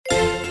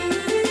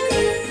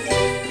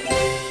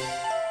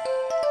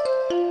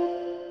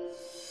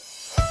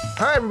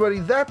Hi everybody,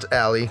 that's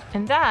Allie.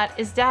 And that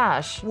is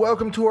Dash.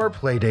 Welcome to our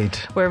Playdate,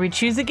 where we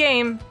choose a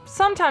game,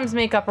 sometimes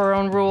make up our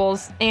own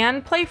rules,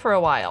 and play for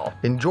a while.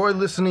 Enjoy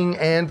listening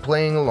and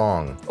playing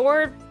along.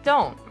 Or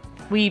don't.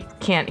 We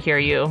can't hear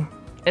you.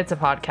 It's a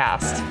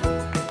podcast.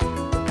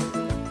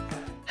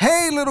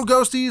 Hey little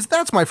ghosties,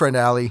 that's my friend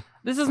Allie.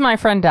 This is my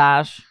friend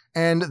Dash.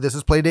 And this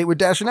is Playdate with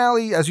Dash and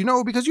Allie, as you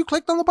know, because you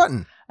clicked on the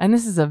button. And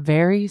this is a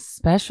very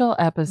special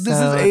episode. This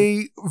is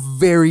a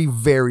very,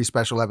 very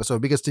special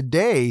episode because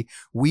today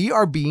we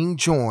are being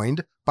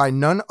joined by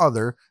none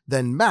other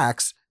than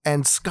Max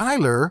and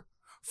Skylar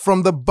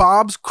from the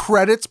Bob's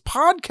Credits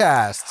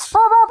podcasts.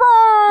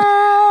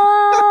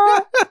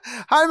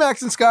 Hi,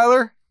 Max and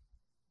Skylar.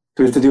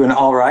 Do we have to do an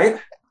all right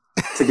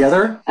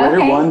together? Okay.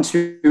 Ready? 1,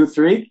 2,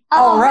 3.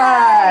 All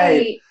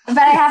right. But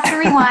I have to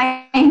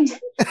rewind.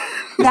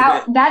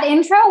 That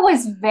intro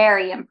was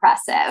very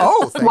impressive.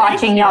 Oh, thank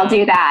watching y'all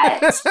do that.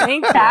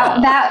 Thank you.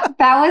 That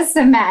was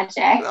some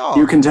magic. Oh,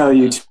 You can tell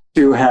you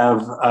two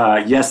have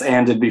yes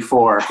anded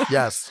before.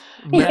 yes.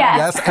 Yes.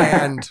 Yes,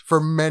 and for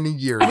many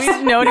years.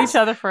 We've known each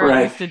other for Right.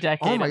 at least a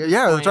decade. Oh my at God. this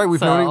Yeah, that's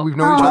point, right. We've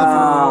known so- each other for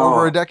Wow.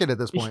 over a decade at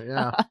this point.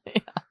 Yeah.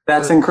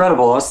 That's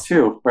incredible. Us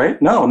too,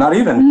 right? No, not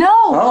even. No.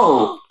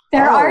 Oh.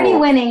 They're Oh. already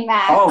winning,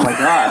 Max. Oh my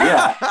God,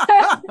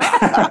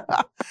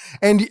 yeah.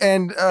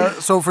 And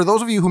so for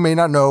those of you who may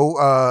not know,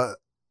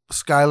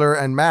 Skylar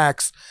and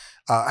Max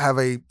have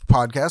a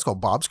podcast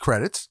called Bob's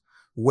Credits,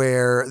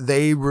 where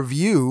they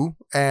review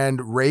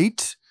and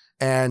rate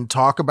and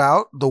talk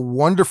about the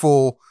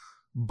wonderful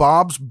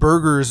Bob's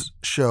Burgers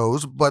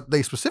shows, but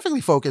they specifically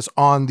focus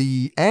on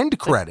the end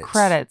credits.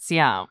 Credits,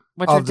 yeah.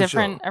 Which of are the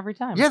different show. every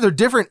time. Yeah, they're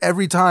different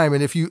every time.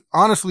 And if you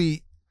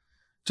honestly,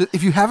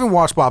 if you haven't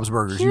watched Bob's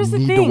Burgers, you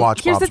need to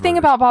watch Here's Bob's the thing Burgers.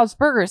 about Bob's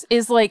Burgers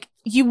is like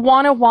you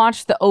want to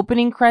watch the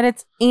opening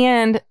credits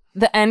and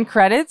the end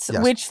credits,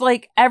 Yes. which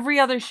like every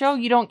other show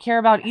you don't care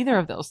about either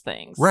of those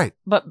things. Right.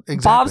 But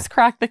Exactly. Bob's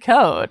cracked the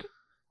code.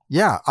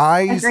 Yeah,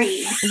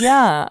 Agreed.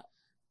 Yeah.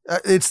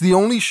 It's the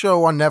only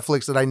show on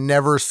Netflix that I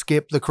never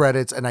skip the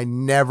credits and I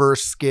never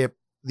skip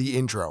the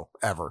intro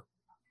ever.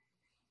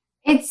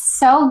 It's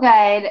so good.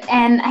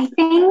 And I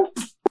think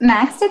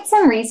Max did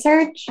some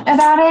research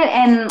about it,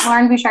 and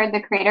Lauren Bouchard,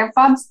 the creator of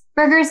Bob's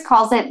Burgers,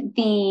 calls it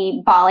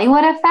the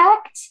Bollywood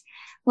effect.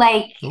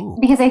 Like, Ooh.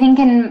 because I think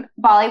in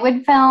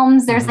Bollywood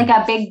films, there's like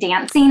a big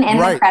dance scene in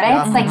Right, the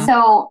credits. yeah. Like,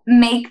 so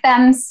make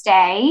them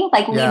stay,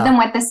 like leave Yeah. them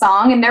with the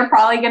song, and they're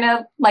probably going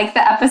to like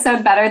the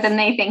episode better than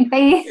they think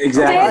they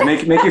Exactly.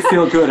 did. Make you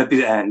feel good at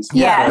the end.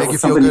 Yeah. Make you feel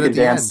Something good you at can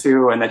the dance end.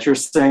 to and that you're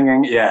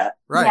singing. Yeah.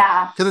 Right.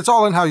 Yeah. Because it's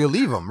all in how you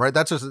leave them, right?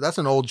 That's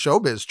an old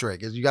showbiz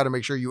trick is you got to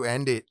make sure you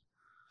end it.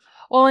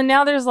 Well, and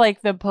now there's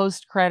like the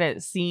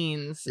post-credit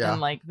scenes Yeah. in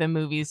like the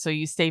movies, so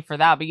you stay for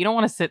that, but you don't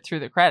want to sit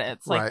through the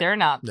credits. Like Right. they're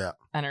not Yeah.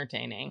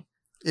 entertaining.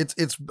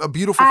 It's a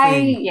beautiful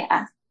thing.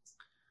 Yeah.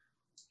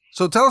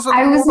 So tell us a I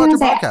little was more about your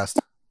gonna podcast.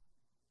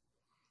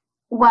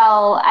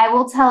 Well, I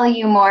will tell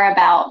you more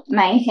about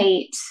my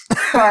hate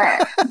for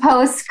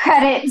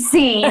post-credit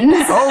scenes.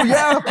 Oh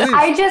yeah, please.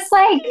 I'm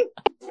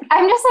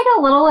just like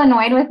a little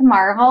annoyed with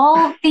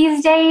Marvel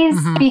these days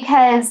Mhm.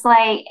 because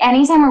like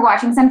anytime we're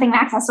watching something,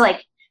 Max has to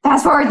like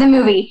fast forward the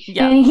movie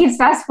Yeah. and he keeps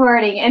fast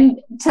forwarding and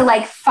to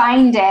like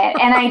find it.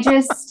 And I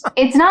just,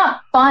 it's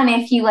not fun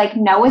if you like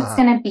know it's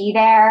going to be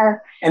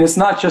there. And it's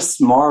not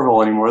just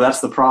Marvel anymore. That's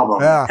the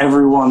problem. Yeah.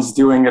 Everyone's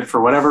doing it for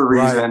whatever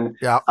Right. reason.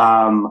 Yeah.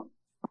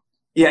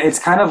 Yeah, it's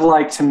kind of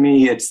like, to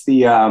me, it's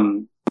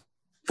the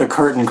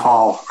curtain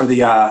call or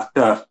the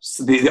encore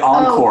The Yes.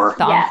 encore,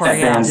 that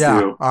yeah. bands Yeah.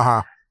 do.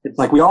 Uh-huh. It's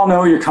like, we all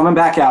know you're coming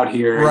back out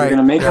here. Right. You're going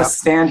to make Yeah. us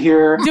stand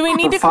here Do we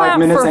need for to 5 clap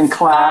minutes for and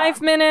clap.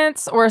 5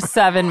 minutes or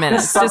 7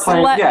 minutes? stop Just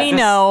playing. let Yeah, me just-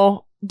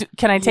 know.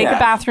 Can I take a Yeah.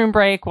 bathroom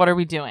break? What are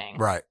we doing?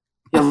 Right.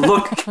 Yeah,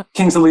 look,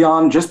 Kings of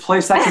Leon, just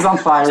play Sex is on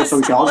Fire Just so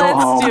we can all go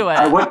let's home. do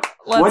it. What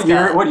Let's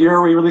year? go. What year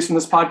are we releasing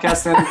this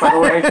podcast in? By the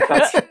way,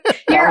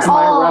 that You're was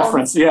my old.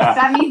 reference. Yeah,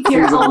 That means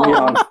you're Kings of old.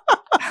 Leon.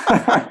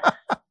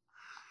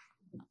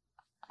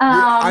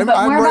 I'm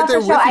But more right about there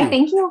the show. with you. I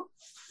think you.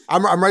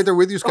 I'm right there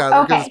with you,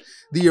 Skylar, because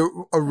Okay.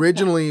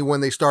 originally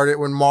when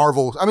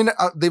Marvel, I mean,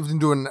 they've been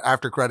doing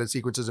after credit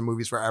sequences in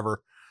movies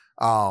forever,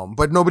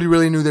 but nobody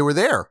really knew they were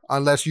there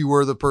unless you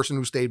were the person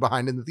who stayed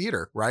behind in the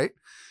theater, right?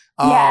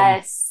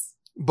 Yes.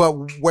 But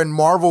when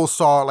Marvel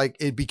saw, like,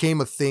 it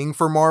became a thing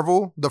for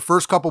Marvel, the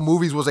first couple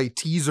movies was a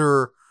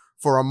teaser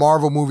for a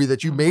Marvel movie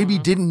that you maybe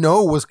didn't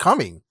know was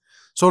coming.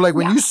 So, like,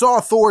 when you saw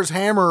Thor's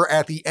hammer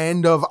at the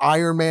end of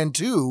Iron Man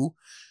 2,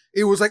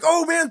 it was like,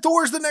 oh, man,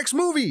 Thor's the next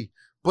movie.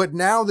 But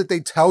now that they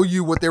tell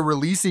you what they're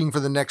releasing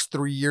for the next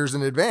 3 years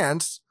in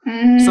advance,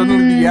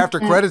 suddenly the after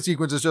credit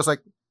sequence is just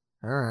like,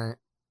 all right,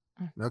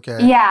 okay.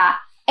 Yeah.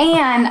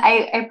 And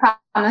I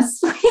promise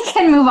we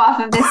can move off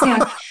of this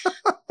soon.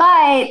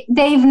 But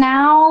they've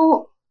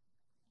now,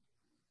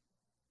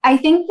 I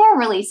think they're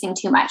releasing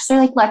too much. They're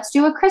like, let's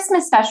do a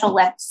Christmas special.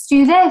 Let's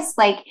do this.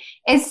 Like,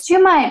 it's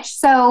too much.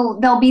 So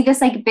there'll be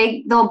this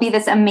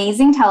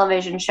amazing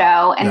television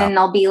show. And then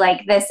there'll be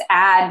like this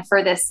ad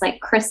for this like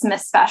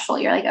Christmas special.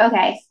 You're like,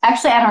 okay.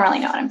 Actually, I don't really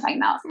know what I'm talking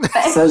about.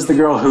 But Says the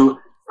girl who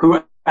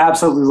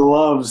absolutely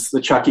loves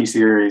the Chucky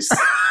series.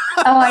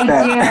 Oh, I do.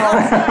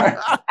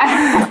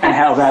 And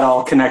how that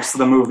all connects to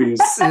the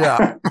movies.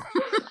 Yeah.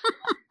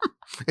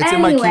 It's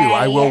in my queue.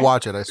 I will Anyway.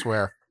 watch it, I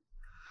swear.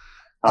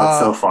 Oh, it's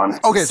so fun.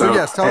 Okay, so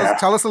yes, yeah.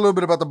 tell us a little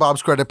bit about the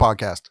Bob's Credit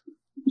podcast.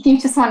 You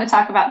just want to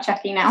talk about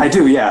Chucky now. I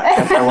do,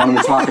 yeah. I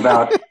wanted to talk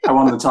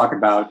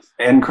about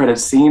end credit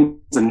scenes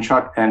and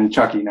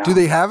Chucky now. Do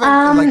they have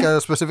like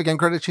a specific end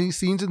credit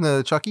scenes in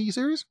the Chucky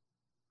series?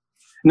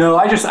 No,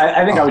 I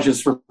think I was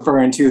just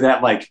referring to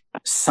that, like,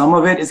 some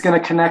of it is going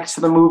to connect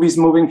to the movies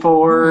moving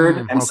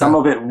forward, and some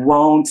of it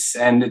won't.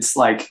 And it's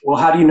like, well,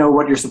 how do you know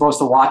what you're supposed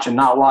to watch and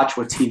not watch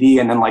with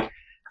TV? And then, like,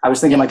 I was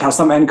thinking, like, how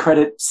some end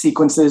credit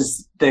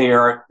sequences, they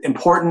are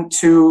important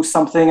to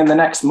something in the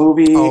next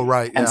movie. Oh,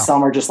 right. And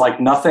some are just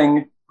like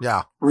nothing.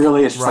 Yeah.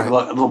 Really, it's just like a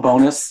little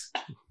bonus.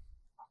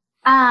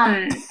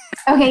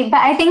 Okay, but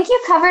I think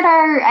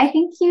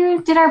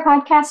you did our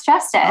podcast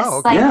justice. Oh,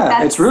 okay.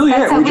 Yeah, it's really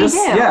it.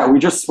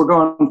 We're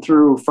going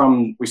through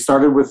we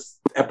started with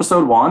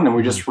episode 1 and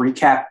we just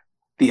recap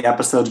the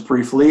episodes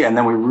briefly, and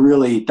then we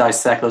really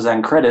dissect those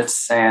end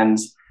credits, and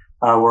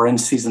we're in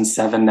season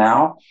 7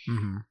 now.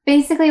 Mm-hmm.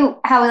 Basically,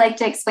 how we like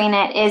to explain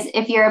it is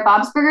if you're a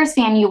Bob's Burgers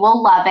fan, you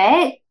will love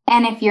it.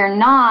 And if you're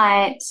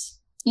not,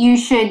 you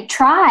should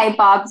try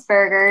Bob's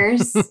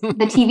Burgers,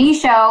 the TV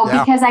show,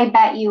 because I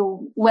bet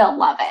you will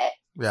love it.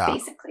 Yeah.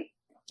 Basically.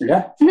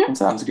 Yeah, that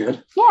sounds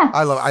good. Yeah.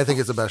 I think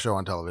it's the best show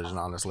on television,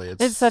 honestly.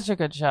 It's such a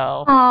good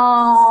show.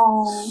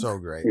 Oh. So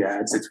great.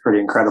 Yeah, it's pretty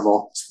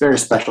incredible. It's a very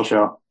special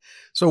show.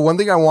 So one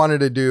thing I wanted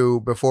to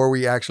do before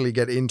we actually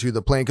get into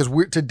the playing, because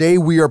today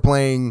we are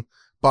playing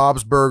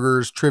Bob's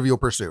Burgers Trivial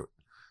Pursuit.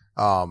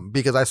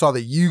 Because I saw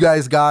that you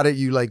guys got it.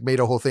 You like made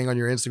a whole thing on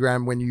your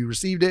Instagram when you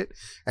received it.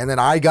 And then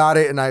I got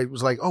it and I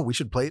was like, oh, we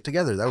should play it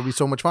together. That would be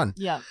so much fun.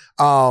 Yeah.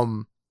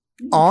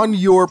 On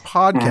your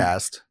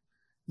podcast,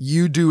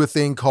 you do a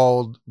thing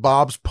called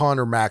Bob's Pun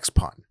or Mac's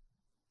Pun,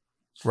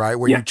 right?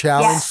 Where you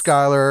challenge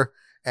Skylar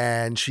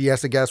and she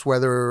has to guess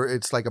whether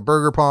it's like a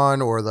burger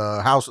pun or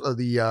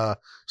the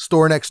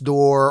store next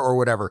door or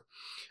whatever.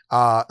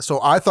 So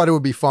I thought it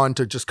would be fun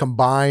to just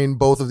combine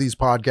both of these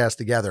podcasts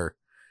together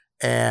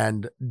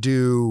and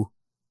do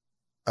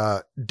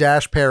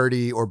Dash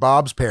parody or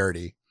Bob's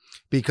parody,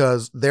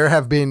 because there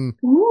have been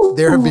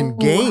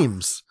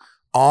games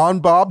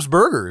on Bob's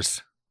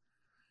Burgers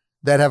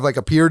that have like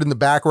appeared in the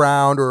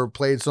background or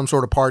played some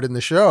sort of part in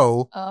the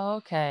show. Oh,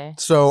 okay.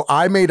 So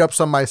I made up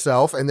some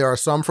myself, and there are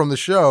some from the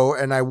show,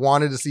 and I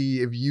wanted to see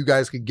if you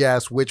guys could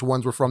guess which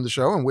ones were from the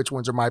show and which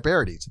ones are my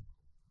parodies.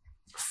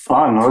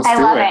 Fun. Let's do it.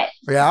 I love it.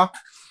 Yeah.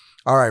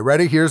 All right.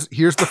 Ready? Here's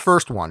the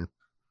first one.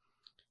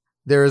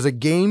 There is a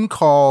game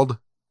called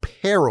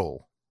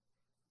Peril,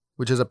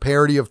 which is a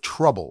parody of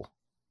Trouble.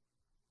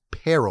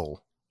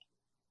 Peril.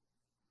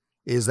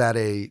 Is that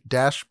a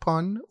Dash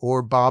pun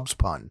or Bob's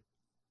pun?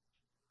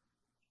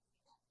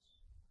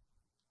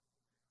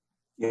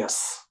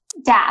 Yes.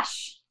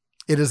 Dash.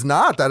 It is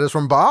not. That is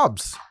from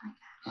Bob's.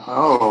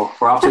 Oh,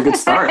 we're off to a good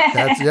start. So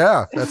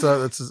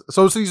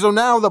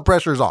now the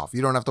pressure's off.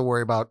 You don't have to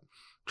worry about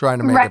trying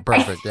to make it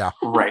perfect. Yeah.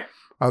 Right.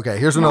 Okay,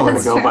 here's another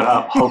one. Go but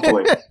up,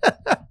 hopefully.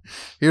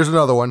 Here's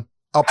another one.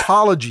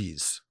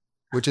 Apologies,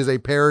 which is a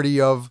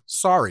parody of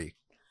Sorry.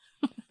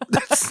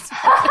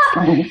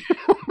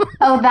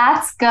 Oh,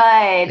 that's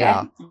good.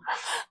 Yeah.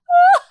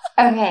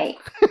 Okay.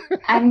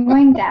 I'm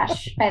going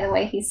Dash, by the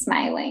way. He's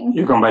smiling.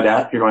 You're going by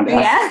Dash? You're going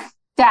Dash? Yeah.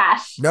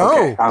 Dash. No,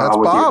 Okay, that's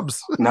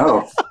Bob's.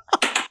 No.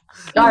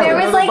 There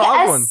was like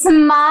a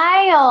smile.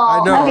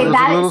 I know. Okay, there's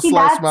a little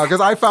slight smile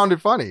because I found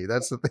it funny.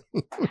 That's the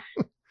thing.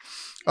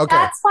 Okay.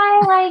 That's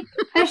why like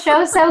the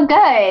show's so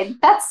good.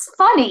 That's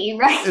funny,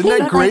 right? Isn't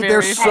that great?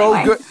 They're Very so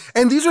funny. good.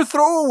 And these are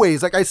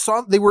throwaways. Like I saw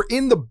they were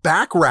in the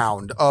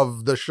background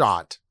of the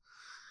shot.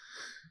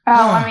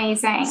 Oh,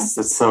 amazing.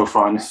 It's so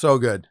fun. So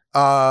good.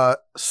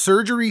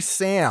 Surgery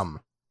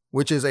Sam,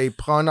 which is a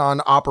pun on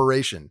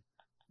Operation.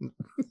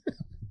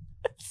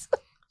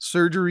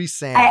 Surgery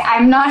Sam.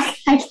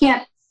 I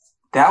can't.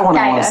 That one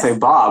I want Kinda. to say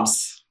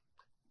Bob's.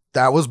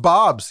 That was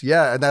Bob's.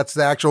 Yeah, and that's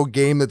the actual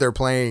game that they're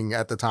playing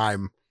at the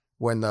time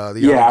when the other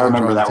Yeah, I games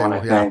remember were on that the one, I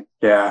table. Yeah. think.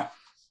 Yeah.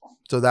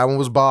 So that one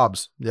was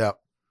Bob's. Yeah.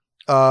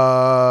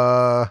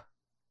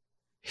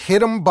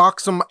 Hit 'em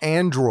Box 'em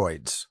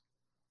Androids,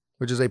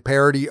 which is a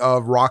parody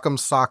of Rock'em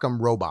Sock'em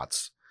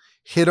Robots.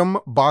 Hit 'em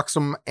Box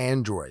 'em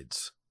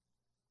Androids.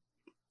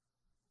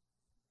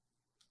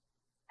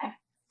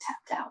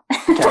 Tapped out.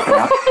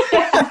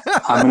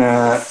 Tapping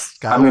out.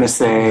 I'm gonna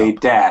say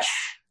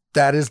Dash.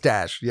 That is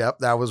Dash. Yep,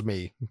 that was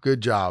me.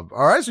 Good job.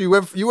 All right, so you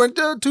went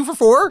 2 for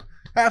 4,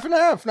 half and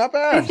half. Not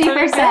bad.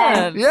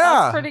 50%. Yeah.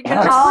 That's pretty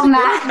good. Oh,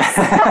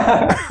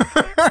 Matt.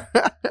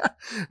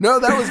 No,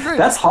 that was great.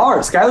 That's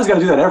hard. Skylar's got to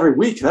do that every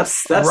week.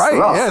 That's right.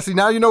 rough. Yeah. See,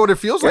 now you know what it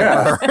feels like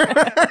Yeah. for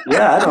her.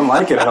 Yeah, I don't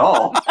like it at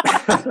all.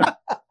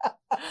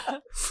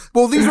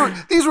 Well, these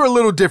were a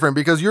little different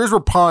because yours were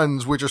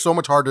puns, which are so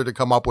much harder to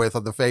come up with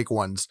of the fake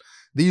ones.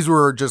 These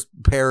were just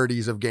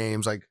parodies of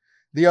games. Like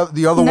the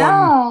other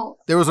one,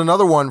 there was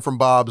another one from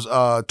Bob's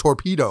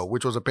Torpedo,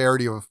 which was a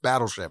parody of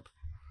Battleship.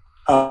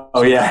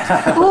 Oh yeah.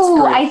 That's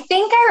Ooh, great. I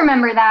think I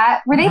remember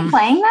that. Were they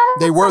playing that?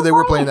 They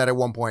were playing that at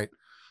one point.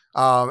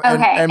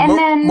 Okay, and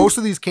then- most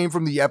of these came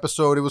from the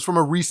episode. It was from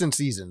a recent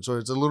season, so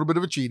it's a little bit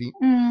of a cheating.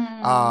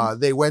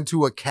 They went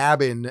to a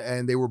cabin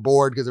and they were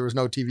bored because there was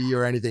no TV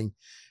or anything,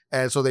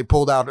 and so they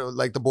pulled out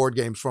like the board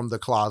games from the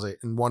closet,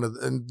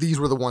 and these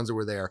were the ones that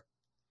were there.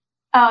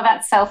 Oh,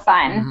 that's so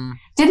fun. Mm-hmm.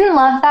 Didn't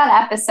love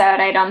that episode,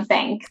 I don't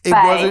think. It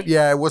wasn't.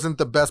 Yeah, it wasn't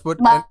the best, but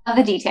love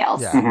the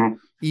details. yeah, Mhm.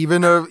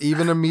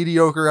 even a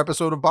mediocre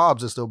episode of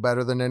Bob's is still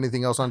better than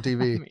anything else on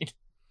TV. I mean,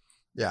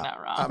 Yeah, you're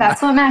not wrong.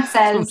 That's what Max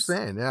That's what I'm says.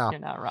 saying. Yeah, You're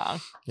not wrong.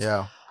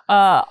 yeah.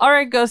 All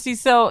right, Ghosty.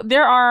 So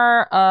there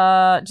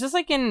are, just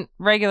like in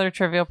regular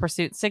Trivial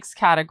Pursuit, 6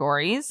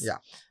 categories. Yeah.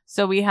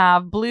 So we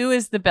have blue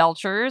is the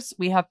Belchers.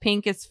 We have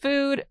pink is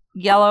food.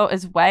 Yellow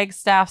is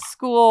Wagstaff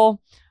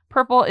School.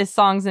 Purple is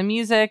songs and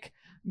music.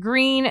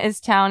 Green is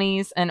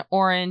Townies. And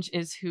orange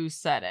is Who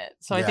Said It.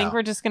 So I think Yeah.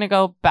 we're just going to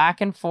go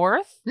back and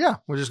forth. Yeah,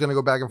 we're just gonna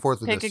go back and forth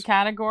with Pick this. a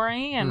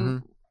category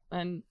and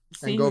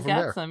see go who from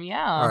gets there. them.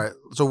 Yeah. All right,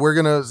 so we're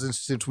gonna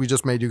since we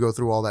just made you go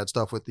through all that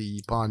stuff with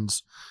the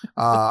puns,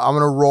 I'm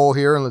gonna roll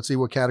here and let's see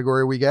what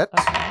category we get.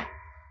 Okay.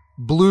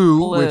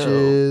 Blue, which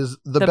is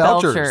the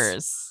Belchers.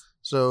 Belchers.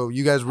 So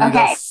you guys read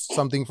Okay. us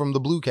something from the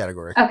blue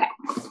category. Okay.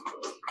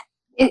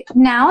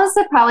 Now is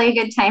probably a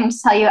good time to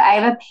tell you I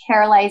have a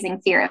paralyzing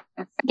fear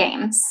of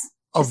games.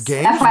 Of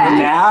games? FYI.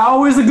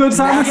 Now is a good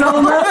time to tell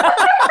them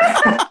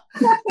that.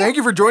 Thank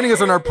you for joining us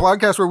on our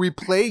podcast where we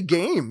play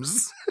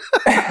games.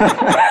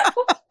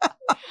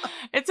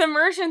 It's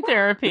immersion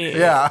therapy.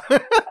 Yeah,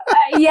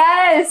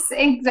 Yes,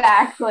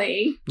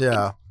 exactly.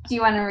 yeah. Do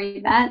you want to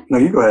read that? No,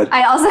 you go ahead.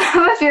 I also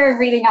have a fear of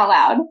reading out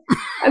loud.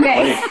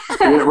 Okay.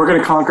 We're going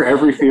to conquer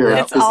every fear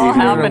Yeah. It's this all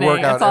evening. happening.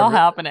 work out It's all every-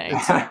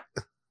 happening.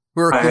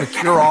 We're gonna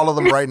cure all of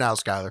them right now,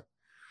 Skylar.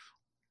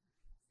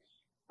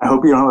 I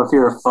hope you don't have a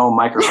fear of foam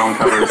microphone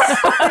covers.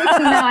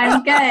 No,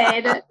 I'm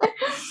good.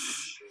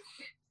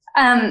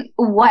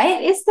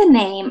 What is the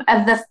name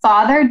of the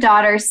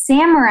father-daughter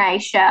samurai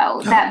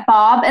show that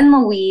Bob and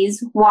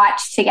Louise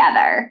watch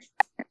together?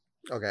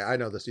 Okay, I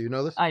know this. Do you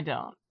know this? I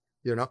don't.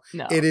 You know?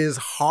 No. It is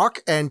Hawk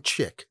and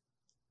Chick.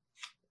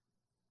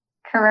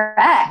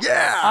 Correct.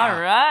 Yeah. All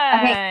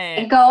right.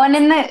 Okay, going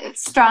in the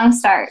strong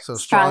start. So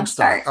strong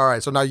start. All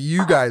right, so now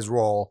you guys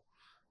roll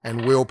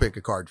and we'll pick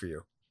a card for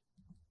you.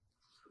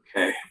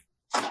 Okay.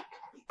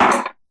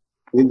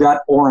 We've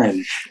got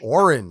orange.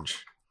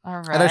 Orange. All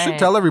right. And I should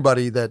tell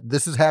everybody that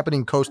this is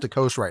happening coast to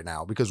coast right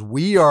now because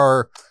we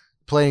are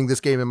playing this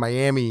game in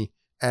Miami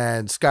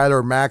and Skylar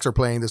and Max are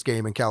playing this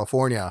game in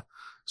California.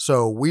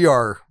 So we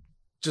are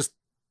just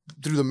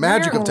through the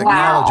magic of We're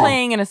technology.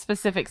 playing in a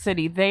specific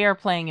city. They are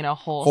playing in a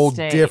whole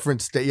state.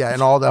 Different state. Yeah,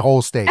 and all the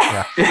whole state.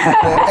 Yeah.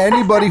 Well,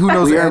 anybody who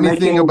knows We are anything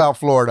making- about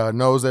Florida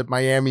knows that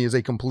Miami is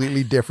a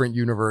completely different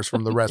universe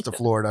from the rest of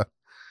Florida.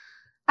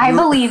 I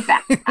believe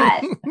that.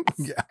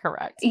 Yeah.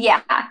 Correct.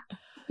 Yeah.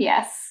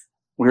 Yes.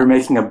 We're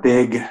making a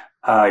big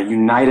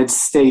United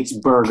States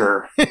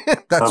burger.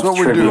 That's of what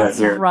we're trivia doing.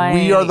 here. Right.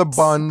 We are the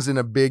buns in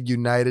a big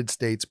United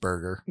States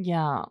burger.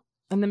 Yeah.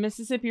 And the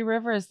Mississippi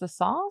River is the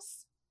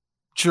sauce?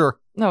 Sure.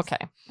 Okay.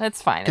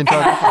 That's fine.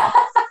 Kentucky.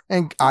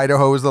 And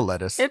Idaho is the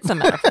lettuce. It's a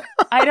metaphor.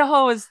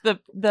 Idaho is the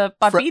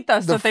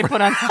papitas the that they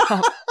put on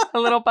top. The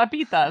little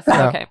papitas.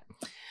 Yeah. Okay.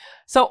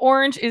 So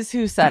orange is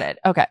Who Said It.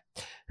 Okay.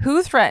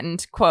 Who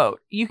threatened, quote,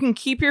 you can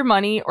keep your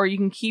money or you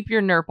can keep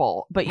your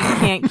nurple, but you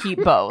can't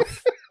keep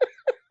both.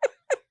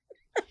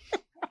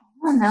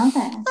 I don't know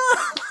this.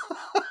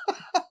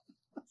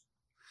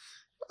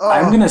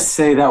 I'm going to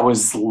say that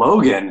was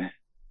Logan.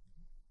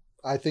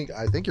 I think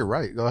you're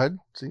right. Go ahead.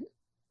 See?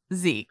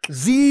 Zeke.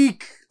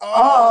 Zeke.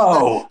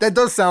 Oh. That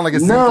does sound like a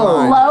Zeke No.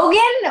 line.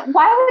 Logan?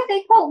 Why would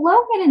they quote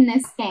Logan in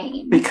this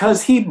game?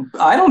 Because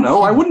I don't know.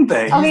 Why wouldn't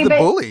they? He's the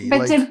bully.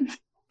 But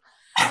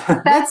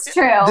Like, that's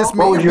true. this What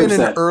may would have you been have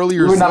an said?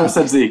 earlier You would not have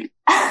Zeke. said Zeke.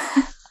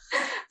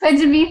 But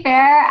to be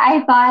fair,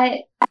 I thought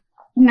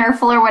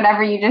Nerfle or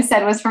whatever you just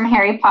said was from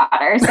Harry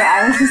Potter, so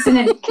I was just in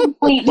a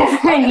complete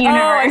different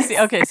universe. Oh, I see.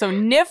 Okay, so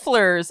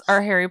Nifflers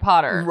are Harry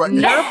Potter. Right.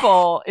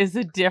 Nurple is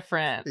a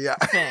different Yeah.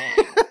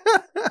 thing.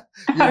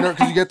 Because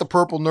you get the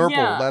purple nurple.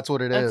 Yeah, That's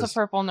what it is. It's a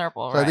purple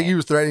Nurple, So right? I think he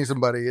was threatening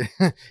somebody.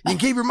 You can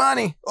keep your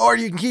money or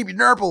you can keep your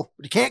nurple,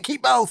 but you can't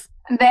keep both.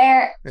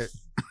 There. Yeah.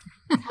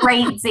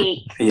 Great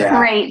Zeke. Yeah.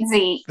 Great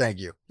Zeke. Thank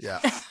you. Yeah.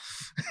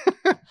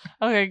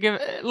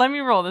 Okay, let me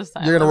roll this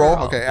time. You're going to Let me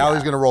roll? Okay. Yeah.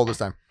 Allie's going to roll this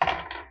time.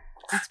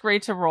 It's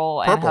great to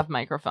roll and Purple. have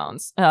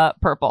microphones.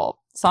 Purple.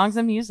 Songs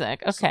and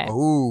music. Okay.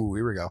 Oh,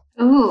 here we go.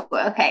 Ooh,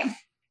 okay.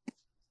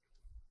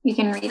 You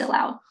can read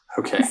aloud.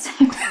 Okay.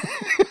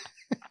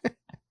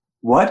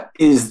 What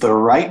is the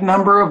right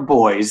number of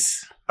boys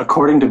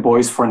according to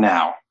Boys for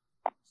Now?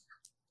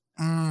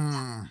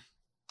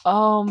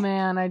 Oh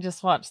man, I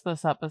just watched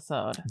this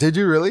episode. Did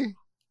you really?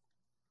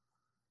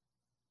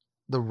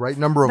 The right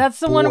number of That's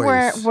the boys.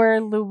 one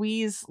where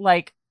Louise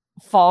like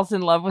falls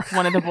in love with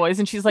one of the boys,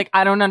 and she's like,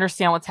 I don't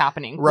understand what's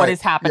happening. Right. What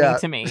is happening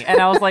to me? And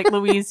I was like,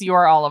 Louise, you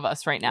are all of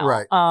us right now.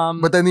 Right.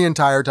 But then the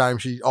entire time,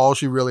 all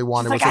she really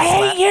wanted was like, I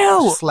hate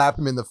you! slap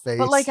him in the face.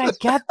 But like, I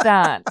get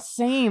that.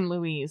 Same,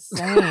 Louise.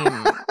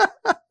 Same.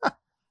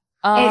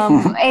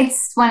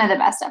 It's one of the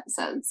best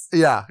episodes.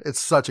 Yeah, it's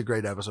such a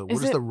great episode.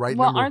 What is the right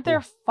number? Well, aren't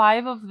there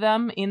 5 of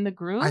them in the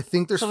group? I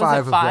think there's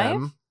 5 of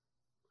them.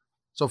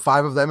 So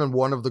 5 of them and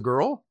 1 of the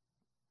girl.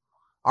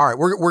 All right,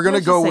 we're gonna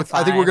go with. 5.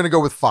 I think we're gonna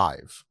go with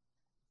 5.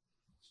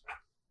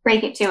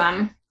 Break it to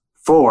him.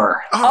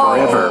 4.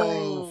 Forever.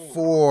 Oh,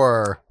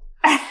 4.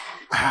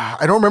 I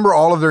don't remember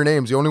all of their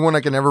names. The only one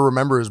I can ever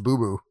remember is Boo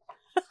Boo.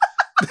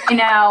 I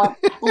know.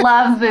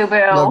 Love Boo Boo.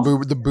 Love Boo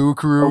Boo. The Boo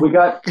Crew.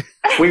 Well,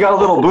 we got a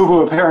little Boo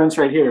Boo appearance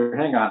right here.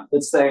 Hang on.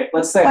 Let's say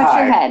Watch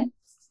hi. your head.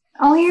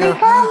 Oh, here we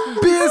go.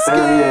 Biscuit.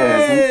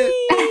 There he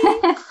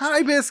is.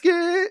 Hi,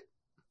 Biscuit.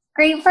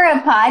 Great for a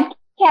podcast,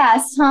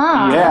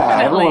 huh?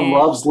 Yeah, Definitely.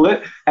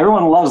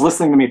 everyone loves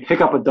listening to me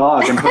pick up a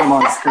dog and put him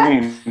on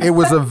screen. It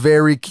was a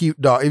very cute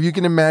dog. If you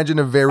can imagine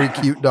a very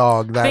cute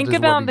dog, that Think is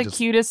about what the he just...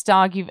 cutest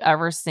dog you've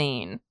ever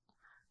seen.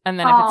 And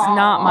then if it's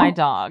not my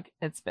dog,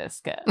 it's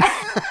Biscuit.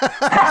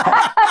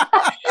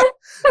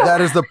 That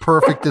is the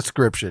perfect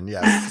description,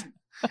 yes.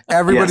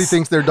 Everybody Yes.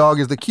 thinks their dog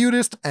is the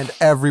cutest, and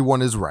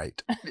everyone is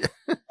right.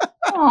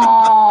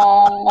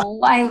 Oh,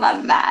 I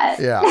love that.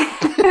 Yeah.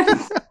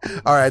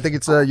 All right, I think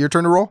it's your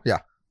turn to roll. Yeah.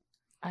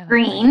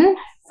 Green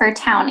for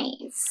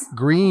townies.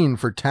 Green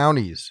for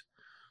townies.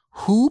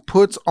 Who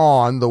puts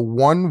on the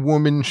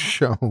one-woman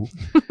show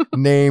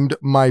named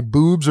My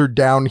Boobs Are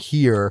Down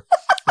Here,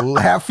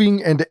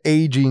 Laughing and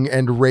Aging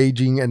and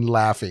Raging and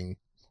Laughing?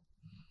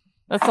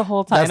 That's the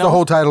whole title. That's the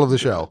whole title of the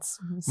show.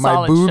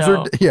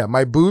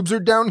 My boobs are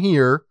down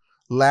here,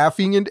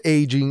 laughing and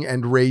aging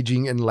and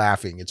raging and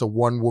laughing. It's a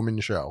one-woman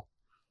show.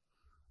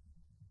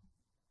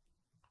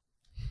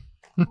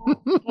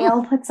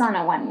 Gail puts on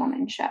a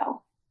one-woman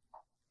show.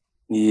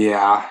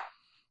 Yeah.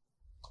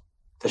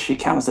 Does she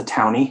count as a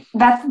townie?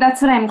 That's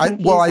what I'm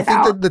confused I think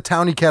about. that the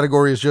townie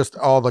category is just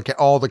all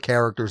the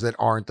characters that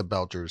aren't the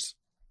Belchers.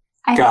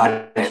 I Got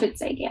think I it. should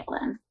say Gail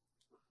then.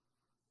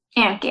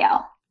 And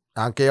Gail.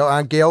 Aunt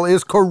Gail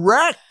is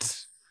correct.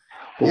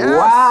 Yes.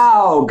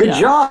 Wow. Good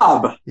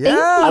job. Yeah.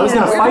 I was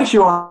going to fight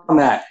you on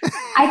that.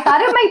 I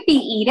thought it might be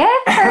Edith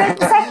for a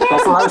second.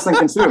 That's what I was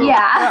thinking too.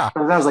 Yeah.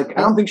 But then I was like,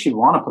 I don't think she'd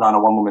want to put on a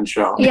one-woman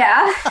show.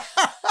 Yeah.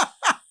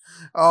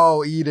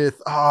 Oh,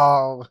 Edith.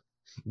 Oh,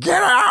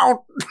 get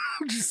out.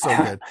 She's so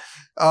good.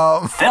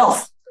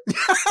 Filth.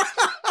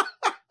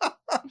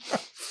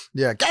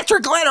 Yeah. Get your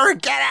glitter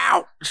and get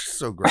out. She's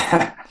so great.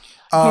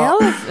 Gail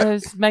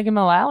is Megan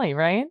Mullally,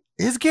 right?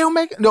 Is Gail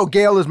Megan? No,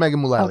 Gail is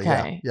Megan Mullally.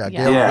 Okay. Yeah.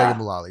 Yeah. Gail Yeah. is Megan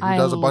Mullally, who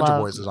does a bunch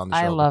of voices on the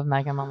show. I love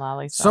Megan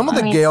Mullally. Some of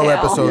the Me Gail too.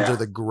 episodes Yeah. are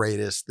the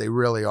greatest. They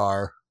really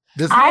are.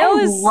 This I Gail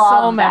is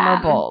love so them.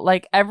 memorable.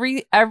 Like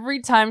every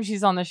time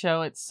she's on the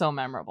show, it's so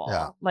memorable.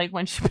 Yeah. Like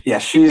when she Yeah,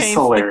 she's paints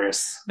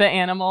hilarious. the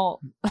animal,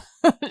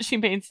 she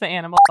paints the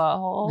animal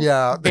butthole.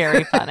 Yeah.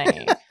 Very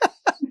funny.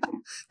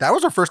 That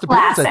was her first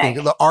appearance, I think.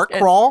 Classic. The art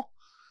crawl.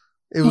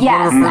 It was Yes,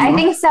 one of her first I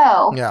think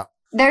so. Yeah.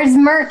 There's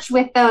merch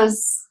with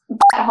those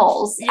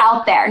buttholes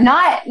out there.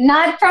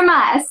 Not from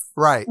us,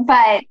 Right.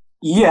 but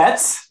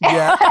Yet,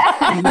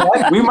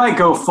 Yeah. we might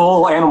go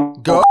full animal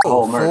Go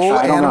butthole merch. full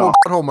I don't animal know.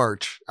 butthole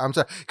merch. I'm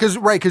sorry,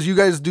 because you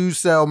guys do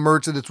sell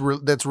merch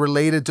that's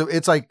related to.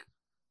 It's like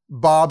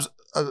Bob's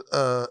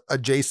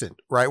adjacent,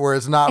 right? Where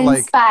it's not like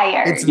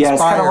inspired. it's Yeah,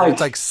 it's kinda inspired. like-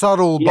 it's like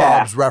subtle Yeah.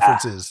 Bob's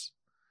references.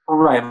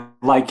 Right.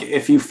 Like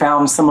if you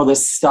found some of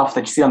this stuff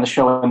that you see on the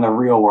show in the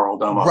real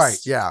world almost. Right.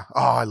 Yeah.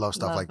 Oh, I love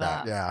stuff Love like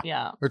that. Yeah.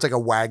 Yeah. Or it's like a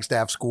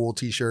Wagstaff school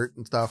T-shirt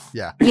and stuff.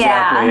 Yeah.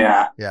 Exactly,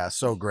 yeah. Yeah.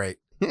 So great.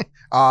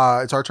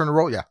 It's our turn to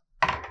roll. Yeah.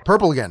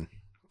 Purple again.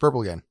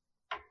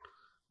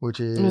 Which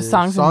is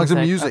Songs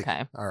and Music.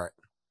 Okay. All right.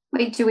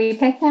 Wait, do we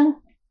pick him?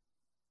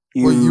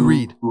 Well, you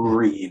read.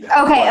 Read.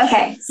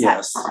 Okay. So-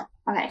 Yes.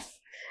 Okay.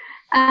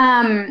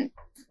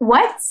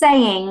 What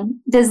saying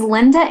does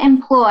Linda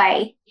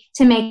employ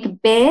to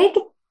make Big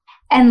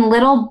and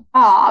Little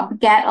Bob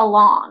get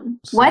along?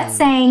 What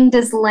saying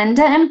does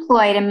Linda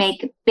employ to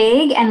make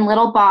Big and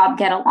Little Bob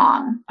get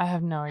along? I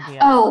have no idea.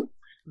 Oh,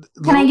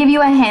 can I give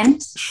you a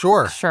hint?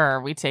 Sure.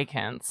 Sure, we take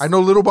hints. I know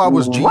Little Bob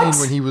was Gene What?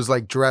 when he was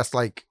like dressed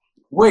like.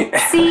 Wait.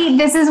 See,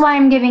 this is why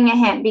I'm giving a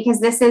hint, because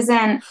this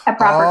isn't a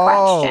proper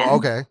question.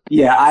 Okay.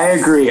 Yeah, I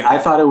agree. I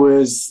thought it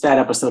was that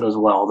episode as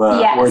well.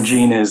 Yes. Where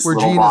Gene is Where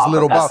Little Gene Bob, is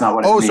Little but that's Bob. not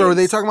what it Oh, so are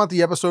they means. talking about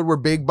the episode where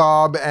Big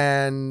Bob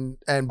and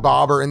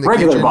Bob are in the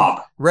Regular kitchen?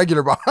 Bob.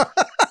 Regular Bob.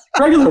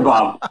 Regular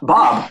Bob.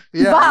 Bob.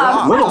 Yeah,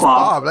 Bob. Little just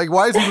Bob. Like,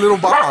 why is he Little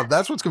Bob?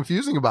 That's what's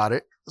confusing about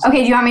it.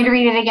 Okay, do you want me to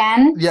read it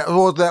again? Yeah,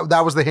 well,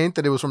 that was the hint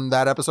that it was from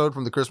that episode,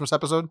 from the Christmas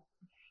episode.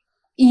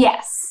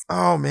 Yes.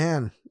 Oh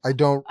man, I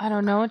don't. I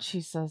don't know what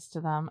she says to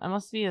them. It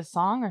must be a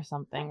song or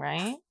something,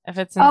 right? If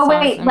it's in Oh, songs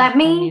wait, and- let and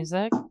me-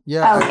 music.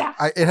 Yeah, Oh,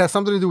 yeah. it has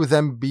something to do with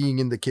them being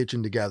in the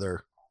kitchen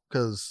together.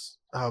 Because,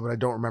 but I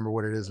don't remember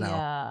what it is now.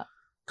 Yeah.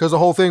 Because the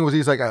whole thing was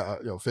he's like,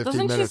 15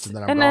 Doesn't minutes, she? and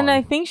then I'm And gone. then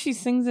I think she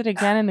sings it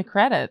again in the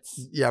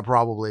credits. Yeah,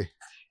 probably.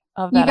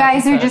 of that You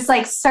guys are episode. just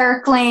like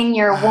circling,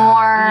 you're warm,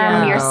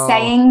 Yeah. you're No.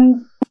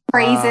 saying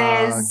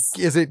phrases.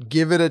 Is it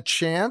Give It a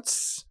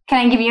Chance?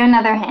 Can I give you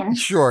another hint?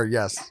 Sure,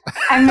 yes.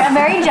 I'm a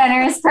very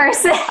generous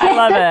person. I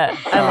love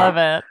it. I love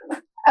it.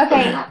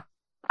 Okay.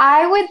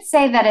 I would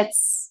say that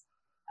it's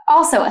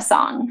also a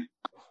song,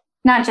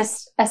 not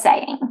just a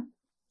saying.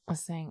 I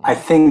was saying I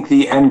think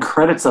the end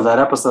credits of that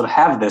episode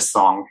have this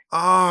song.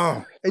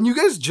 Oh, and you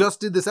guys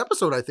just did this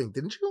episode, I think,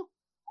 didn't you?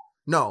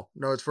 No,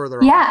 it's further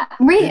on. Yeah.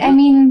 I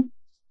mean,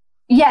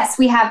 yes,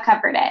 we have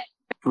covered it.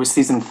 It was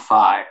season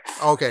 5.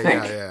 Okay, I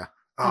think. yeah.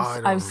 Oh, I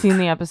don't I've know. seen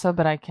the episode,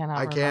 but I cannot.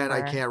 I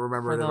can't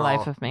remember for it the at life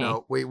all. of me.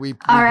 No, we All give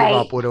right.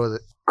 up. What was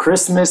it?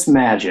 Christmas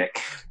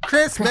Magic.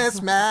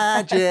 Christmas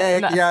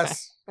magic. No.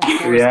 Yes. Of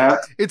course. Yeah.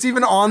 It's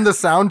even on the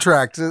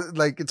soundtrack.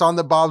 Like it's on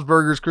the Bob's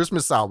Burgers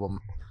Christmas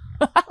album.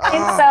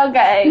 It's so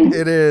good.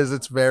 It is.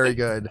 It's very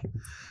good.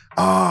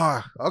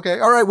 Okay.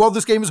 All right. Well,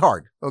 this game is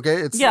hard. Okay.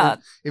 It's Yeah.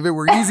 If it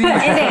were easy,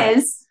 It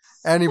is.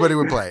 anybody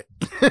would play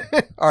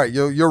it. All right.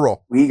 Your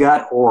roll. We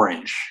got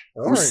Orange.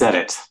 Who Orange. said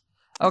it?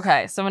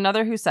 Okay, so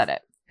another who said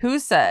it. Who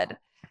said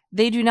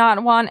they do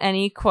not want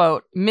any,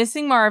 quote,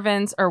 missing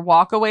Marvins or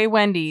walk away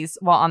Wendy's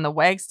while on the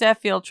Wagstaff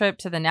field trip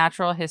to the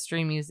Natural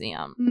History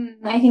Museum?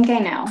 I think I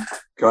know.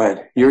 Go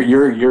ahead.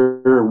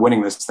 You're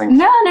winning this thing.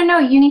 No.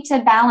 You need to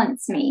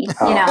balance me,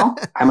 Oh. you know?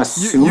 I'm You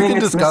assuming can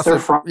it's discuss Mr. it.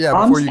 Franz. Yeah.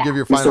 Before you give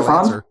your Mr. final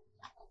Franz? answer.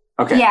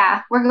 Okay.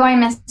 Yeah, we're going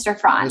Mr.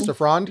 Frond. Mr.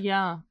 Frond.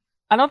 Yeah.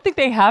 I don't think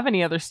they have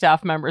any other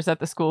staff members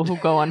at the school who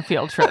go on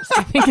field trips.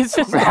 I think it's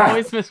just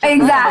always Mr.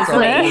 Exactly.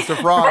 Frond, isn't it?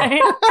 Mr. Frond.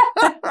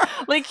 Right?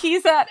 Like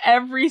he's at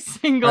every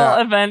single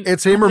Yeah. event.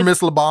 It's him or Miss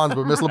LeBons,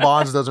 but Miss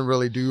LeBons doesn't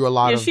really do a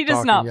lot Yeah, of she does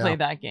talking, not yeah. play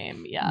that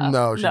game. Yeah.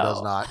 No, she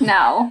does not.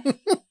 No,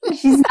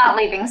 she's not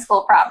leaving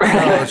school properly.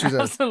 No, she does.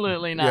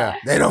 Absolutely not. Yeah,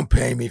 they don't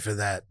pay me for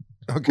that.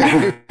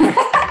 Okay.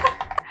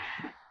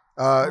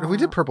 We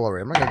did purple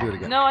already. I'm not gonna do it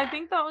again. No, I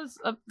think that was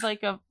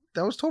like a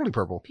That was totally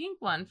purple.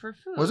 pink one for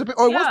food. Was it pink?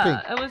 Oh, it was Yeah,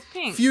 pink. It was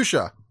pink.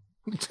 Fuchsia.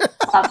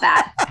 Love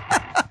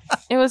that.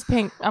 It was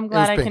pink. I'm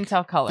glad I pink. can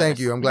tell colors. Thank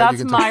you. I'm glad That's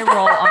you can tell. my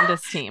role on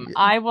this team.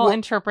 I will Well-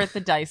 interpret the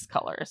dice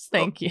colors.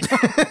 Thank you.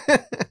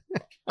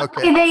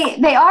 Okay.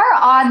 They are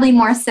oddly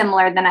more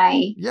similar than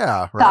I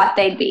Yeah. Right. thought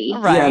they'd be.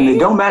 Right. Yeah, and they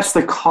don't match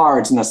the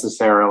cards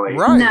necessarily.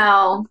 Right.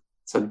 No.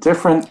 It's a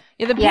different.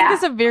 Yeah, the pink Yeah.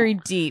 is a very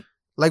deep.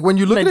 Like when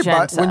you look at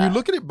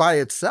Magenta. it by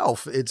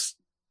itself, it's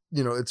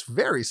it's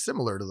very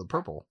similar to the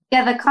purple.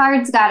 Yeah, the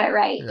cards got it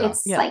right. Yeah.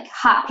 It's Yeah. like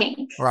hot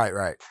pink. Right.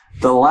 Right.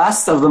 The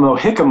Last of the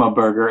Mohicama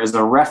Burger is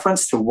a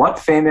reference to what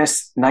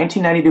famous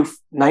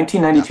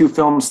 1992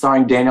 film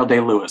starring Daniel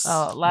Day-Lewis?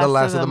 Oh, The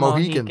Last of the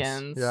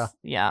Mohicans. Yeah.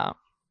 Yeah.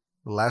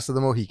 The Last of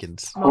the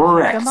Mohicans.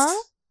 Correct. Mohicama?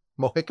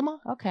 Mohicama?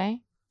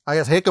 Okay. I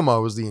guess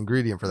jicama was the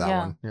ingredient for that Yeah.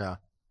 one. Yeah.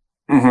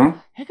 Mm-hmm.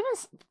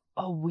 Jicama's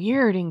a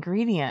weird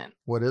ingredient.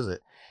 What is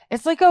it?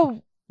 It's like a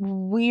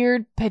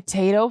weird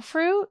potato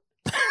fruit.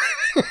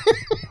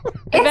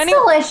 It's any-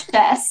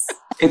 delicious.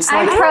 It's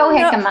I'm like pro don't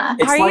know. jicama.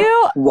 it's Are like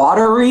you-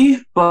 watery,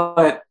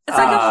 but It's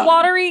like a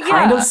watery,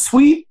 kind of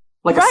sweet,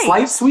 like Right. a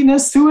slight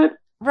sweetness to it.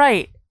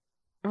 Right.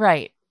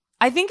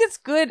 I think it's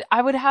good.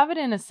 I would have it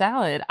in a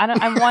salad.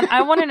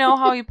 I want to know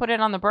how you put it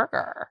on the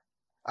burger.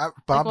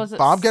 Bob was it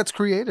Bob gets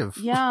creative.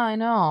 Yeah, I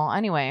know.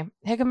 Anyway,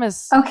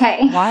 jicama's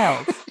Okay.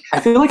 wild. I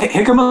feel like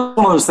jicama is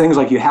one of those things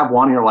like you have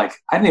one and you're like,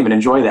 I didn't even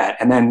enjoy that.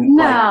 And then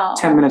No. like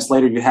 10 minutes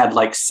later, you had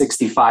like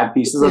 65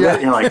 pieces of it.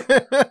 And you're like,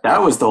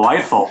 that was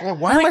delightful. Well,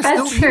 why am I That's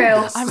still eating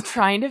true. this? I'm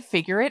trying to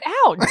figure it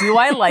out. Do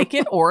I like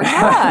it or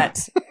not?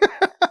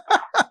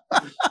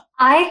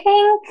 I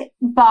think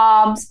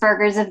Bob's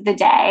Burgers of the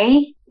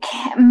Day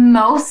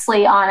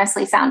mostly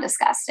honestly sound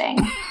disgusting.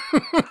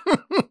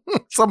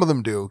 Some of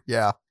them do,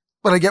 yeah.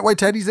 But I get why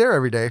Teddy's there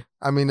every day.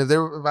 I mean, if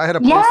I had a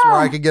place Yeah.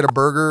 where I could get a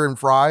burger and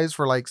fries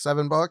for like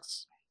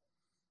 $7,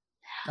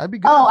 I'd be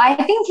good. Oh, I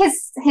think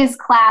his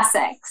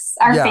classics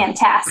are Yeah.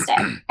 fantastic.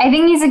 I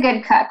think he's a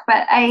good cook,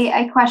 but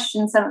I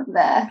question some of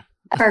the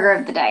Burger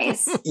of the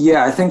Days.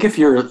 Yeah, I think if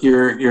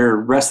your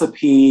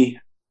recipe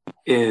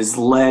is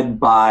led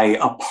by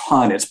a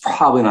pun, it's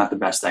probably not the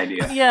best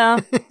idea. Yeah.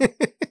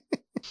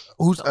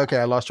 Okay,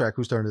 I lost track.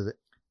 Whose turn is it?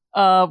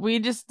 We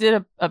just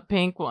did a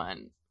pink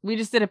one.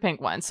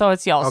 So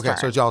it's y'all's Okay, turn.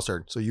 so it's y'all's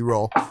turn. So you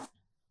roll.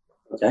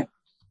 Okay.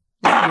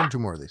 Yeah, give him 2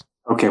 more of these.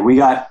 Okay, we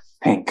got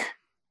pink.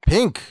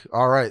 Pink.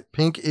 All right.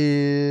 Pink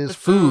is The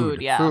food.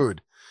 food, yeah.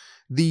 Food.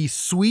 The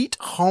Sweet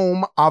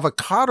Home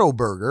Avocado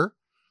Burger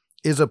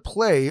is a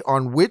play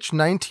on which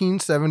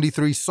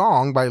 1973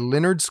 song by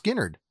Lynyrd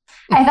Skynyrd?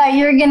 I thought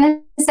you were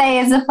going to say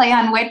is a play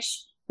on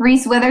which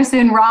Reese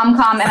Witherspoon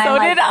rom-com, and So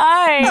I'm did like,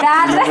 I.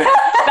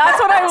 That's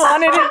what I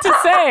wanted it to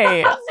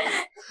say.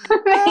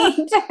 Me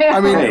too. I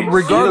mean, Hey,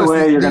 regardless,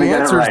 either way, you're the gonna get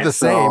it answer's right, the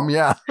so- same.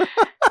 Yeah.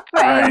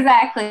 Right,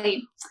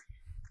 exactly.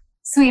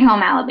 Sweet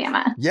Home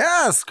Alabama.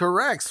 Yes,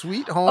 correct.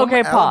 Sweet Home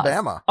Okay, pause.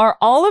 Alabama. Are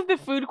all of the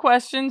food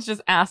questions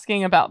just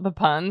asking about the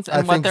puns I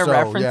and what think they're so,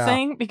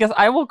 referencing? Because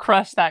I will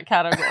crush that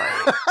category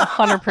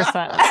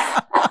 100%.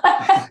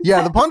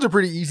 Yeah, the puns are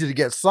pretty easy to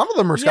get. Some of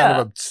them are kind Yeah.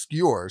 of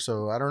obscure,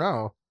 so I don't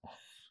know.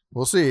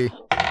 We'll see.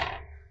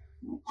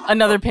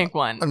 Another pink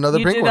one. Another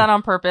you pink did one. that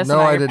on purpose. No,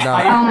 and I did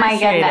not. Oh my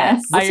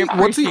goodness.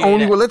 What's the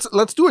only one?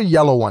 Let's do a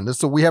yellow one.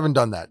 So we haven't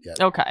done that yet.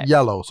 Okay.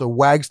 Yellow. So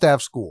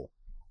Wagstaff School.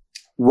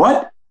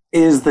 What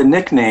is the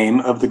nickname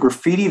of the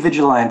graffiti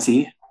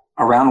vigilante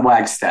around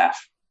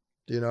Wagstaff?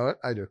 Do you know it?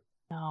 I do.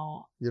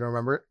 No. You don't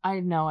remember it? I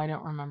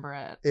don't remember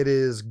it. It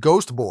is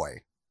Ghost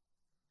Boy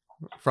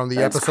from the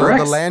That's episode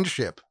correct. of The Land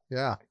Ship.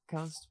 Yeah.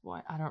 Ghost Boy.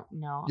 I don't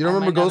know. You don't I remember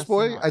might not Ghost have seen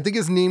Boy? that. I think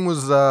his name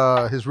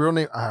was his real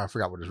name. I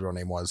forgot what his real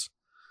name was.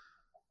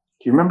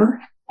 Do you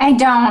remember? I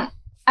don't.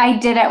 I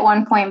did at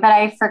one point, but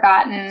I've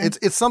forgotten.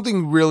 It's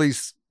something really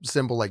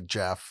simple like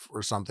Jeff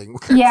or something.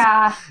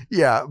 Yeah.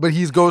 Yeah, but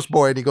he's Ghost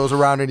Boy and he goes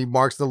around and he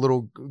marks the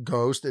little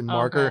ghost and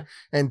marker. Okay.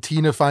 And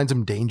Tina finds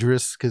him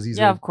dangerous because he's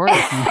Yeah, of course.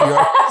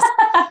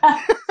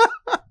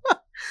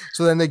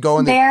 So then they go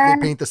and they There-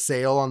 paint the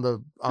sail on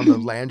the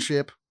land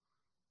ship.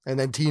 And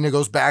then Tina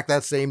goes back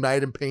that same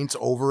night and paints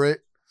over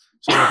it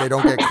so that they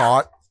don't get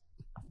caught.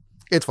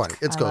 It's funny.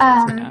 It's Ghost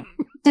Boy.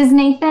 Does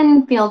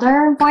Nathan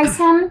Fielder voice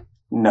him?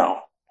 No.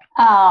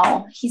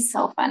 Oh, he's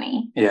so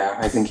funny. Yeah,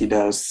 I think he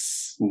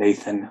does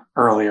Nathan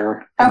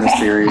earlier in the Okay.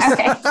 series.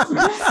 Okay.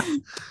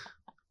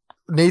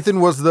 Nathan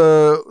was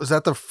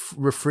that the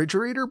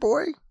refrigerator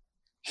boy?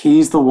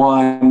 He's the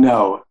one.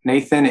 No,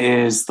 Nathan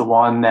is the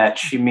one that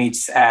she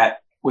meets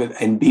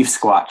in Beef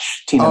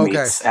Squatch. Tina Okay.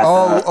 meets at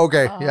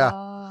Okay. Yeah.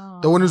 Oh.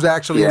 The one who's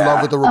actually in Yeah.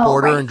 love with the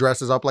reporter right. and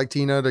dresses up like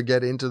Tina to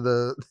get into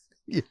the.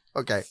 Yeah,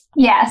 okay.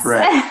 Yes.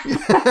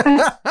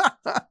 Right.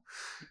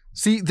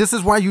 See, this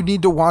is why you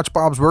need to watch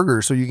Bob's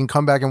Burgers so you can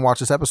come back and watch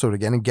this episode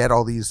again and get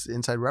all these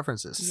inside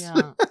references.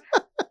 Yeah.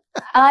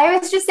 I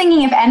was just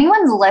thinking, if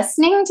anyone's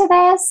listening to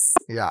this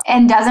Yeah.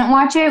 and doesn't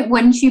watch it,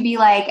 wouldn't you be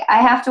like,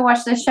 I have to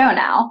watch this show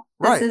now?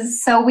 This Right.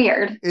 is so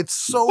weird. It's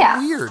so Yeah.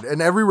 weird.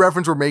 And every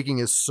reference we're making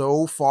is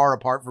so far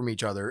apart from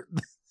each other.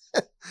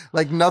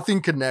 Like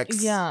nothing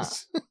connects. Yeah.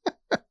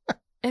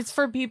 It's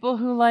for people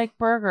who like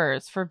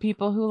burgers, for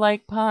people who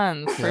like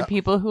puns, Yeah. for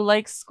people who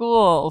like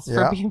schools,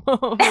 Yeah. for people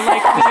who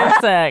like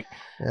music,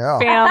 Yeah.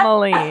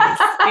 families.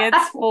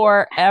 It's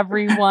for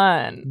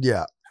everyone.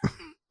 Yeah.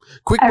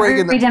 Quick break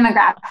Every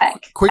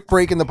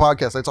demographic. in the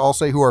podcast. Let's all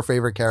say who our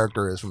favorite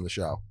character is from the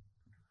show.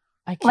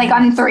 I can't. Like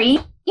on 3?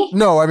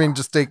 No, I mean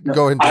just go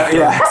ahead and take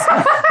turns.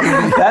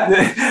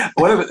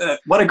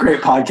 What a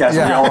great podcast.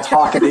 Yeah. We all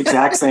talk at the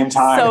exact same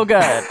time. So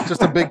good.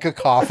 Just a big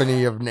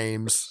cacophony of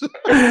names.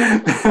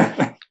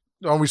 Why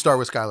don't we start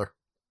with Skylar?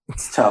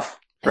 It's tough,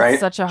 right? It's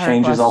such a hard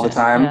Changes all the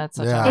question. time. Yeah, it's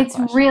such a Yeah. hard It's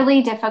question.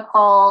 really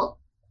difficult.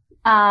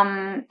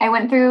 I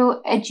went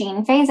through a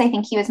Gene phase. I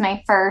think he was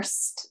my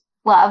first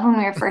love when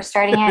we were first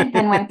starting it.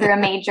 Then went through a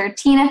major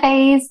Tina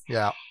phase.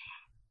 Yeah.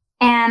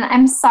 And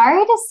I'm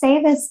sorry to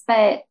say this,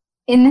 but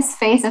in this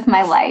phase of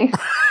my life,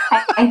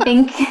 I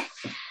think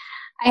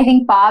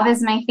Bob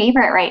is my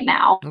favorite right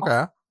now.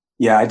 Okay.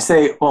 Yeah, I'd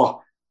say,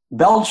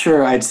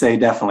 Belcher, I'd say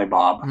definitely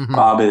Bob. Mhm.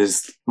 Bob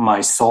is my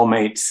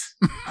soulmate.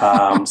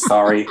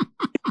 Sorry,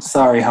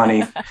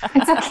 honey.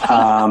 It's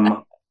okay.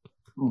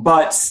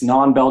 But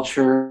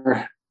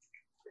non-Belcher,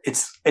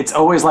 it's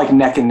always like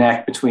neck and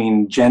neck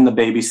between Jen the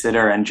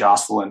babysitter and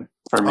Jocelyn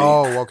for me.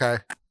 Oh, okay.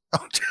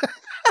 Oh,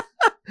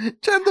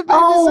 Jen the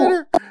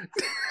Oh. babysitter.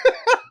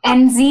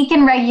 And Zeke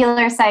and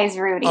regular size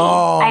Rudy.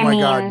 Oh, I my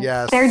mean, God,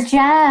 yes. They're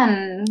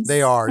gems.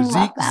 They are. I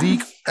love them.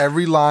 Zeke,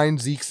 every line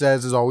Zeke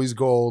says is always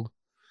gold.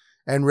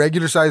 And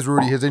regular size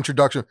Rudy, his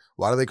introduction,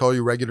 why do they call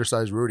you regular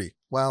size Rudy?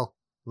 Well,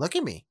 look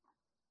at me.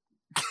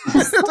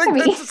 Just look at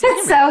me. Just look at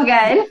It's so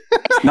good.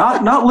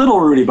 Not little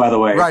Rudy, by the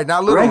way. Right,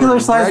 not little regular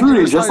Rudy. size Regular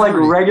Rudy, just size like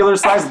Rudy. regular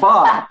size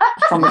Bob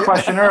from the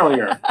question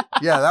earlier.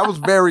 Yeah, that was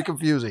very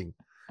confusing.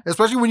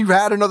 Especially when you've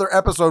had another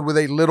episode with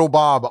a little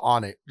Bob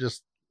on it.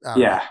 Just I don't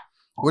know. Yeah.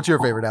 What's your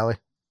favorite, Allie?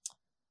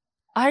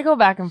 I go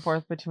back and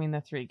forth between the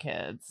three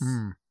kids.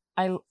 Hmm.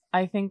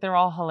 I think they're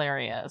all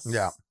hilarious.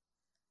 Yeah.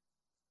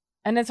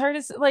 And it's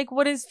hard to like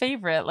what is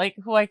favorite, like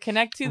who I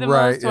connect to the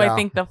Right, most, who yeah. Hmm. I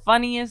think the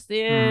funniest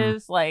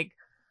is, like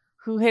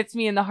who hits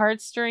me in the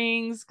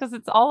heartstrings, because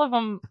it's all of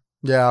them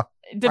Yeah.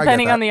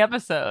 depending that. on the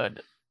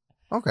episode.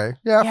 Okay.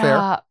 Yeah,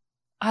 fair.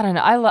 I don't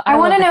know. I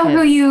want to know who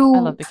I you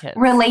love the kids.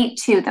 relate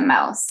to the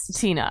most.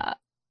 Tina.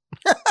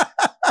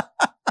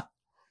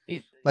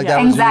 Like yeah.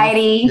 that was you?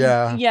 Anxiety.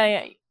 Yeah.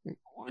 Yeah.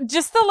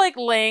 Just the like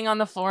laying on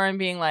the floor and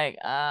being like,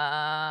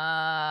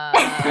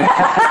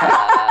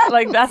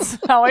 like that's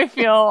how I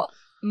feel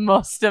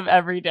most of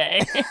every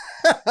day.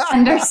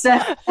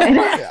 Understood.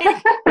 Yeah.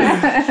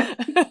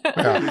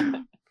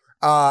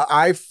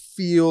 I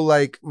feel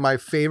like my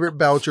favorite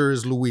Belcher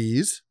is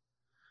Louise.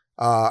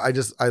 I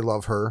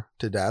love her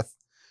to death.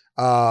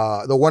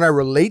 The one I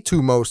relate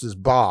to most is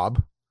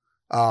Bob.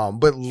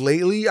 But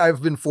lately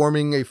I've been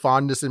forming a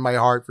fondness in my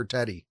heart for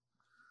Teddy.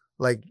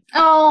 Like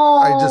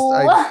Oh.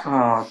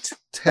 Oh,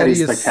 Teddy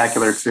Teddy's is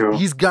spectacular too.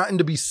 He's gotten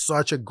to be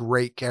such a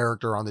great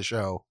character on the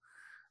show.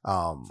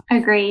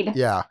 Agreed.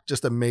 Yeah,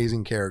 just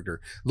amazing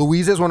character.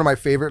 Louise has one of my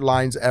favorite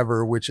lines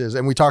ever, which is,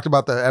 and we talked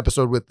about the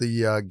episode with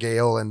the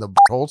Gale and the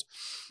holes,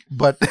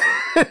 but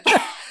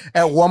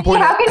at one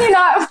point, How can you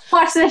not?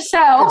 watch this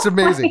show. It's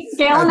amazing.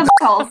 Gale and the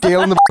Buttholes.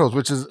 Gale and the Buttholes,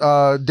 which is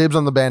dibs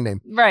on the band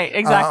name. Right,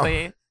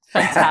 exactly.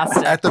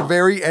 Fantastic. At the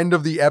very end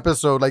of the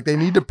episode, like they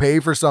need to pay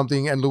for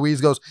something, and Louise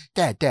goes,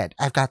 Dad,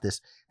 I've got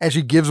this. And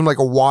she gives him like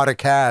a wad of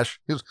cash.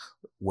 He goes,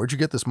 where'd you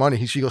get this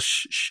money? She goes,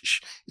 shh.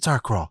 It's our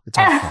crawl.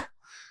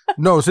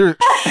 No,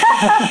 seriously.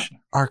 Shh.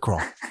 Our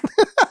crawl.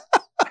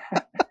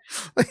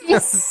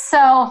 She's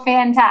so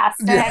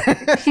fantastic.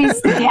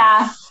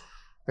 Yeah.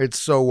 It's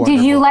so wonderful.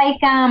 Did you like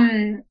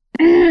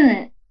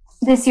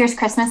this year's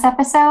Christmas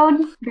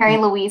episode? Very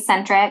Louise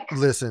centric.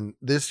 Listen,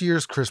 this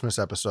year's Christmas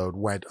episode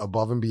went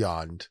above and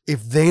beyond.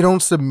 If they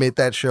don't submit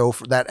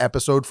that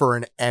episode for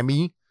an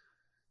Emmy,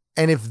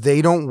 and if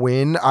they don't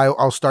win,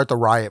 I'll start the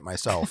riot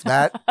myself.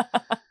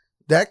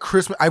 That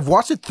Christmas, I've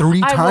watched it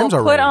 3 times already. I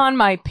will put on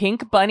my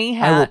pink bunny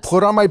hat. I will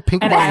put on my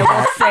pink bunny hat. And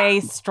I will say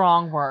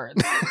strong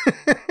words.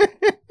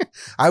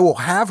 I will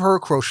have her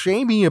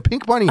crochet me a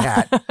pink bunny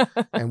hat,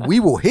 and we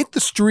will hit the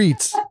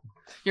streets.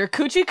 Your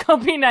Coochie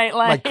Copy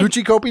nightlight. My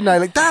Coochie Copy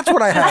nightlight. That's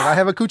what I have. I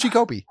have a Coochie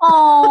Copy.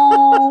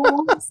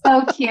 Oh,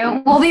 so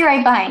cute. We'll be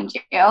right behind you,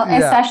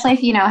 especially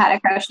if you know how to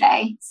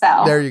crochet.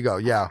 So there you go.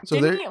 Yeah.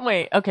 So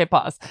wait. Okay,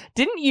 pause.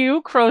 Didn't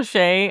you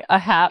crochet a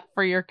hat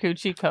for your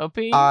Coochie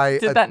Copy?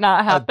 Did that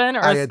not happen?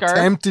 Or I a scarf?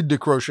 attempted to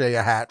crochet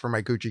a hat for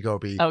my Coochie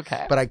Copy.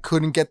 Okay. But I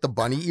couldn't get the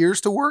bunny ears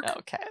to work.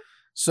 Okay.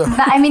 So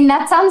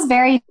that sounds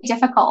very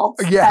difficult.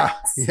 Yeah.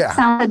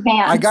 Sounds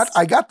advanced.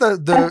 I got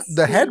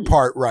the head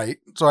part right.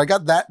 So I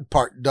got that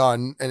part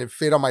done, and it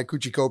fit on my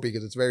Coochie Copy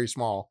because it's very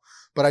small.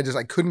 But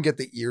I couldn't get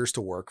the ears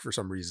to work for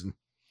some reason.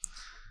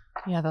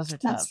 Yeah, those are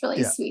tough. That's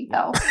really sweet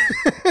though.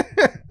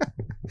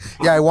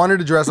 Yeah, I wanted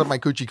to dress up my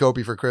Coochie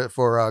Copy for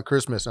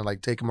Christmas and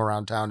like take them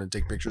around town and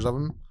take pictures of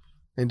them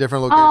in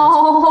different locations.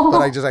 Oh,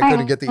 but I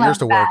couldn't get the ears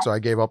to work, so I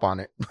gave up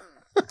on it.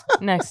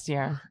 Next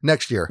year.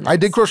 Nice. I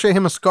did crochet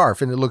him a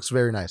scarf, and it looks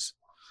very nice.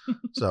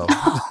 So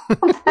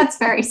that's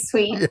very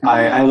sweet. Yeah.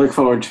 I look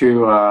forward to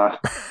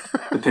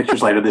the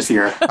pictures later this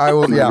year. I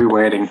will. Be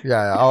waiting.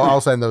 Yeah,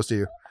 I'll send those to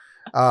you.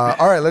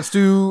 All right, let's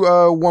do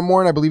one more,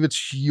 and I believe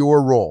it's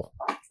your roll.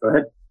 Go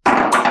ahead.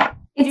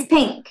 It's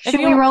pink. Should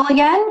we roll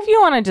again? If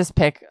you want to just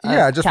pick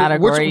a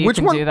category, which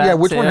you can one? do that. Yeah,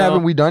 which too. one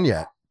haven't we done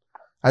yet?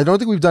 I don't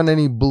think we've done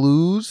any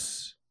blues.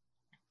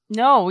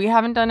 No, we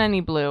haven't done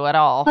any blue at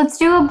all. Let's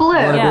do a blue.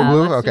 Yeah,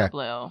 blue? Let's Okay. do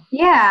blue.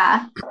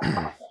 Yeah.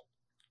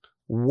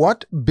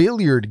 What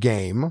billiard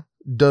game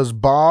does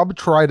Bob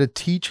try to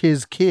teach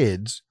his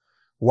kids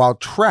while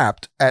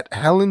trapped at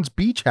Helen's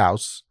beach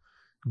house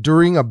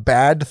during a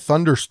bad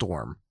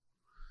thunderstorm?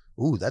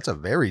 Ooh, that's a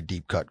very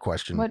deep cut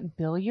question. What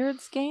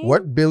billiards game?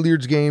 What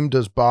billiards game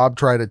does Bob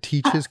try to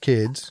teach his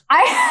kids?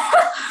 I'm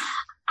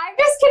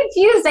just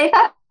confused. I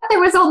thought there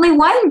was only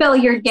one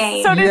billiard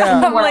game. So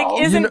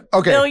isn't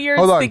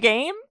billiards the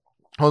game?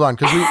 Hold on,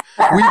 because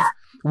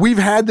we've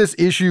had this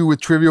issue with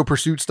Trivial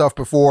Pursuit stuff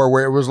before,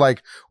 where it was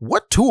like,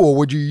 what tool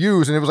would you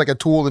use? And it was like a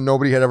tool that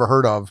nobody had ever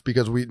heard of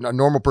because a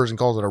normal person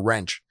calls it a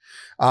wrench.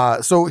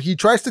 So he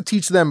tries to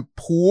teach them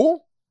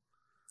pool.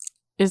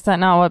 Is that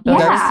not what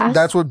billiards is?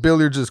 That's what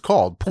billiards is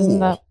called.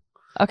 Pool.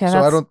 Okay.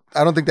 So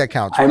I don't think that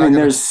counts. I mean,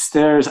 there's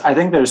there's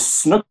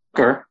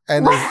snooker.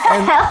 And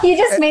you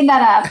just made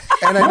that up.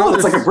 And I know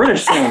it's like a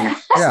British thing.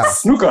 Yeah,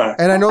 snooker.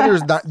 And I know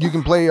you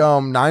can play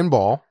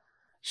 9-ball.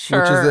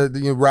 Sure. Which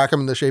is you rack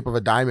them in the shape of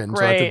a diamond.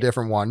 Great. So that's a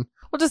different one.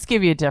 We'll just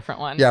give you a different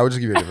one. Yeah, we'll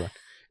just give you a different one.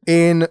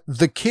 In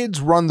The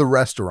Kids Run the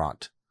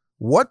Restaurant,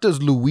 what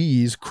does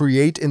Louise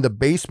create in the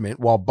basement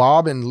while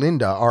Bob and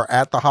Linda are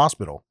at the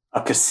hospital?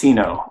 A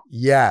casino.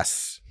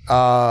 Yes.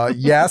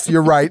 Yes,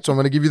 you're right. So I'm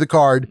going to give you the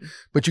card,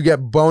 but you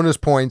get bonus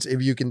points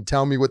if you can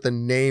tell me what the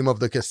name of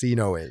the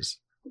casino is.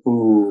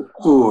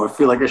 Ooh, I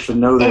feel like I should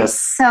know this.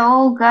 It's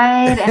so good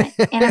and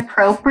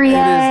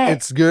inappropriate.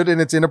 It's good and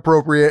it's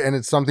inappropriate, and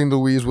it's something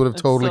Louise would have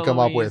totally come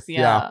up with.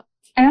 Yeah.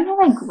 I don't know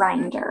why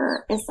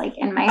grinder is like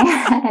in my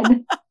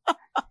head.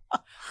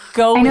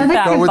 Go with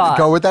that thought.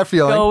 Go with that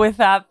feeling. Go with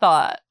that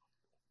thought.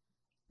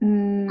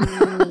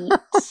 The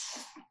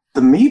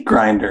meat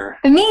grinder.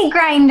 The meat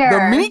grinder.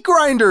 The meat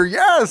grinder,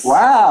 yes.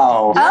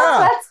 Wow. Yeah. Oh,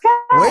 that's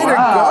good. Way to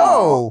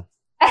go.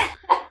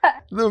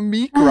 The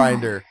meat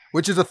grinder,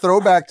 which is a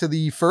throwback to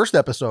the first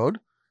episode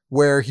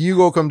where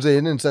Hugo comes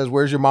in and says,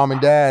 "Where's your mom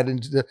and dad?"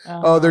 And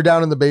they're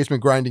down in the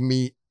basement grinding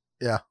meat.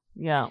 Yeah.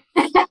 Yeah.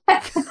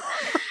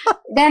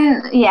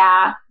 Then,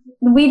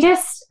 we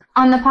just,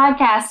 on the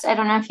podcast, I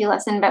don't know if you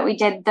listened, but we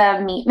did the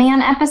Meat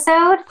Man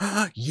episode.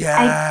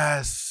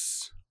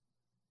 Yes.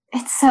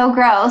 It's so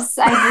gross.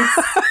 I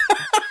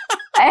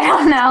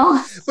don't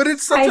know. But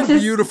it's such a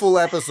beautiful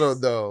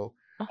episode, though.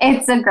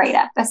 It's a great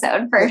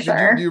episode for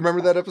sure. Do you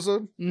remember that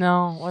episode?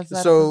 No. What's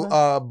that?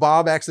 So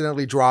Bob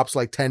accidentally drops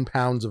like 10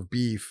 pounds of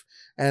beef,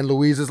 and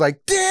Louise is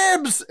like,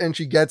 "Dibs!" And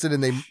she gets it,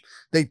 and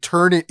they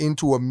turn it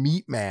into a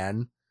meat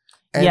man.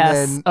 And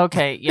then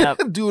okay.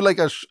 Yep. do like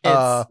a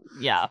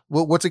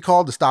what's it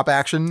called? The stop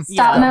action,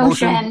 stop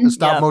motion, the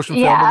stop motion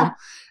film with him.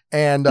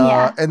 And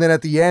and then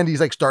at the end, he's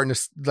like starting to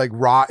like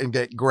rot and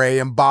get gray.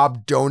 And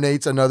Bob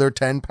donates another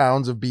 10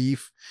 pounds of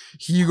beef.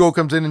 Hugo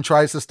comes in and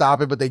tries to stop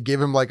it, but they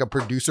give him like a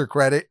producer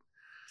credit.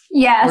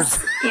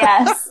 Yes.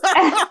 Yes.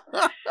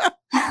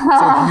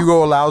 So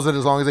Hugo allows it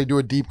as long as they do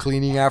a deep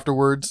cleaning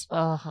afterwards.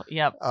 Oh,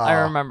 yep. I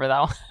remember that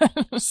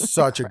one.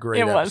 Such a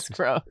great It was episode.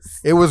 gross.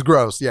 It was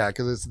gross, yeah,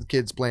 because it's the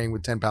kids playing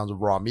with 10 pounds of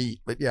raw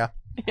meat. But yeah.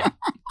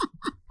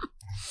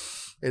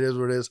 It is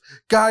what it is.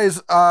 Guys,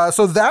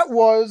 so that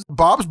was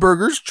Bob's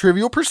Burgers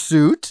Trivial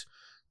Pursuit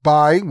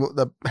by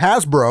the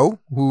Hasbro,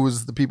 who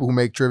is the people who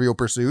make Trivial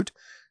Pursuit.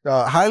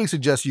 Highly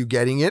suggest you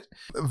getting it.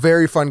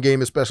 Very fun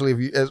game, especially if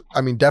you,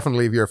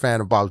 definitely if you're a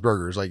fan of Bob's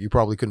Burgers. Like, you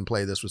probably couldn't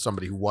play this with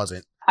somebody who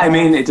wasn't. I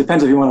mean, it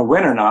depends if you want to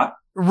win or not.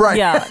 Right.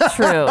 Yeah,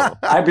 true.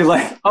 I'd be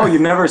like, oh,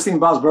 you've never seen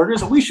Bob's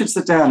Burgers? We should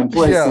sit down and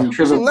play some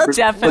trivia. Let's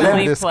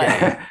definitely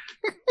play.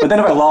 But then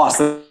if I lost,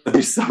 that'd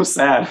be so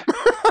sad.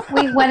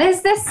 Wait, what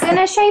is this in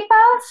a shape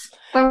of?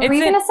 What were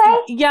you going to say?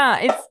 Yeah,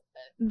 it's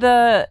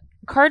the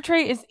card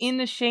tray is in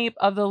the shape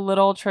of the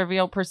little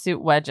Trivial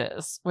Pursuit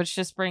wedges, which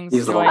just brings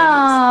joy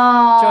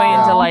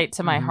and delight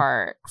to my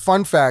heart.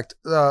 Fun fact,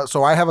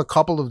 so I have a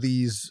couple of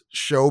these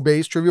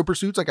show-based Trivial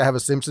Pursuits. Like, I have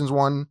a Simpsons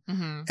one,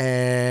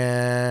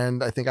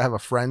 and I think I have a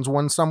Friends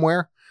one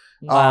somewhere.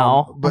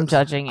 Wow, but I'm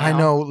judging you. I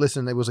know,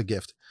 listen, it was a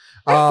gift.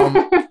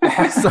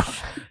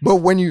 But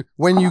when you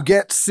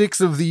get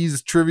 6 of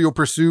these Trivial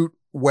Pursuit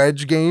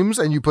wedge games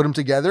and you put them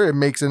together, it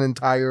makes an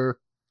entire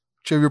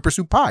Trivial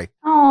Pursuit pie.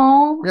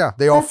 Oh, yeah,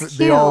 they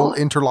all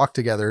interlock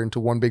together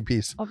into one big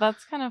piece. Oh,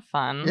 that's kind of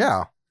fun.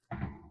 Yeah.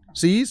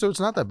 See, so it's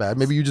not that bad.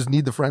 Maybe you just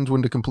need the Friends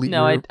one to complete.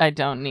 No, I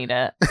don't need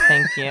it.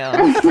 Thank you.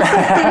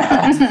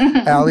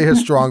 Allie has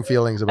strong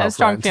feelings about.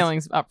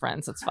 Feelings about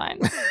Friends. It's fine.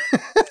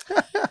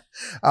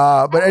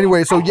 But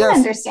anyway, so I can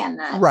understand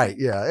that. Right?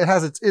 Yeah,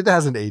 it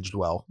hasn't aged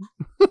well.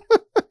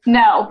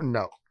 No.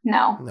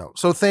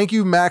 So thank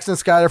you, Max and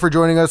Skylar, for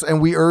joining us.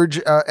 And we urge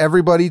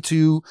everybody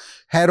to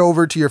head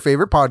over to your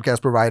favorite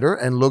podcast provider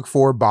and look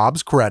for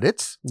Bob's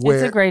Credits.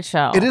 It's a great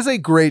show. It is a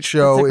great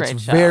show. It's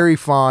very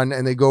fun.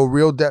 And they go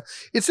real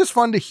depth. It's just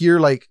fun to hear,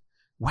 like,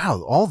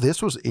 wow, all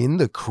this was in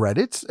the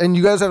credits. And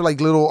you guys have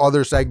like little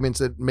other segments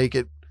that make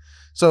it.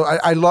 So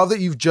I love that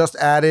you've just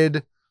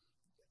added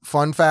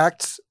fun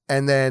facts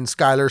and then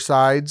Skylar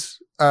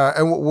Sides.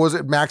 And what was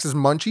it? Max's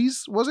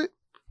Munchies, was it?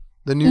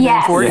 The new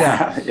name for it?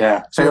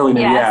 Yeah. Fairly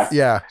new,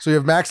 yeah. So you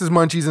have Max's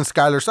Munchies and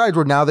Skylar Sides,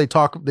 where now they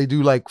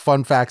do like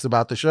fun facts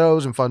about the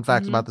shows and fun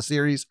facts about the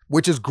series,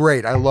 which is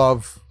great. I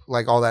love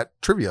like all that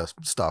trivia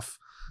stuff,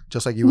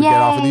 just like you would get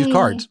off of these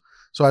cards.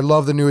 So I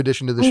love the new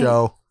addition to the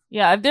show.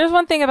 Yeah, if there's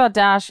one thing about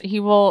Dash, he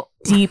will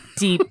deep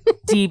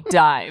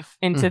dive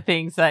into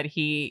things that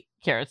he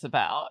cares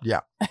about. Yeah.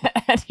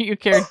 And you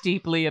care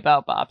deeply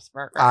about Bob's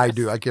Burgers. I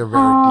do. I care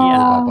very deeply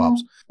about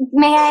Bob's.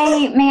 May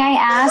I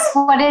ask,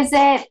 what is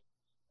it?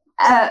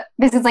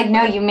 This is like,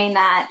 no, you mean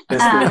that.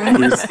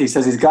 He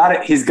says he's got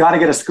it. He's got to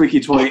get a squeaky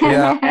toy.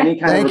 Yeah. Any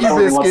kind of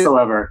recording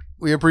whatsoever.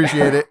 We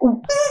appreciate it.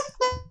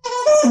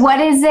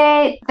 What is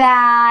it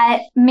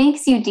that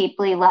makes you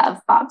deeply love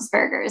Bob's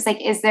Burgers?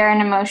 Like, is there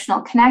an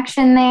emotional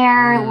connection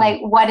there? Like,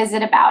 what is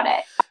it about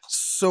it?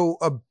 So,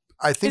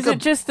 I think is it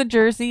just the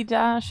Jersey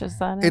Dash? Is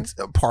that it? It's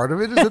part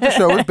of it is that the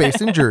show is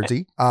based in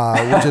Jersey,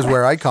 which is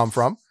where I come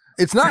from.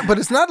 It's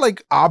not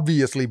like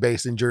obviously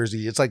based in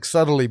Jersey. It's like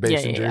subtly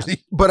based in Jersey. Yeah.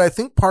 But I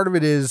think part of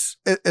it is,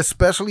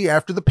 especially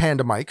after the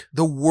pandemic,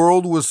 the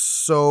world was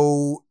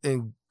so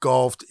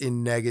engulfed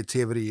in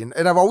negativity.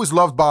 And I've always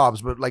loved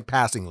Bob's, but like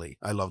passingly,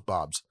 I loved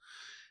Bob's.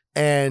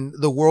 And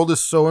the world is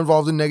so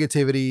involved in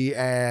negativity.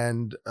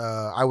 And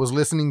I was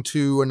listening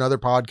to another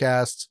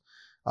podcast,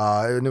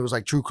 and it was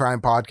like true crime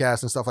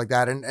podcast and stuff like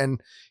that.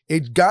 And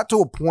it got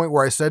to a point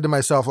where I said to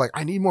myself, like,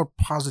 I need more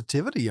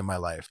positivity in my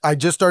life. I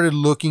just started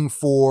looking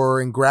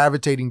for and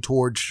gravitating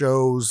towards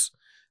shows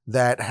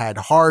that had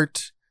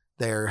heart.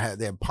 They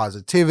had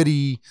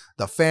positivity.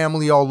 The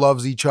family all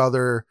loves each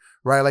other,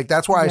 right? Like,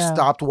 that's why I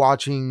stopped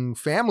watching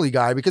Family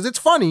Guy, because it's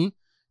funny.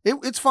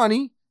 It's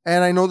funny.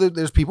 And I know that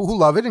there's people who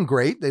love it and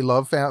great. They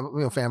love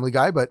Family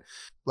Guy, but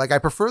like, I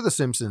prefer The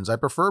Simpsons. I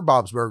prefer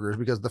Bob's Burgers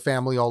because the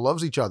family all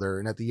loves each other.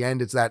 And at the end,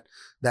 it's that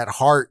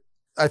heart.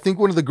 I think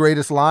one of the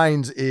greatest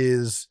lines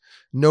is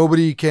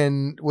nobody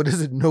can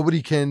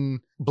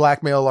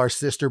blackmail our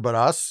sister but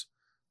us.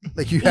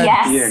 Like, you had,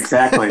 yeah,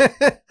 exactly.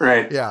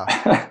 Right.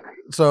 Yeah.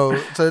 So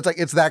it's like,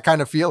 it's that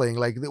kind of feeling.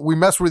 Like, we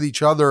mess with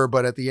each other,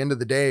 but at the end of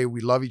the day, we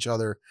love each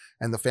other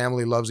and the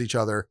family loves each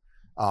other.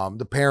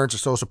 The parents are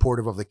so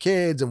supportive of the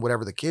kids and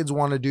whatever the kids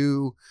want to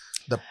do.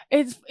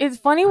 It's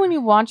funny when you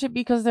watch it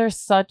because they're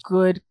such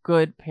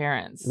good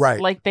parents.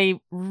 Right. Like,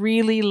 they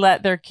really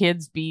let their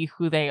kids be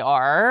who they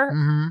are.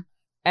 Mm-hmm.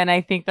 And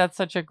I think that's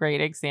such a great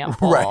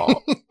example. Right.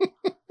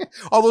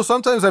 Although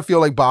sometimes I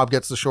feel like Bob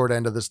gets the short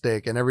end of the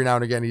stick, and every now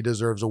and again he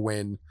deserves a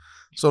win.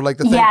 So like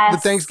the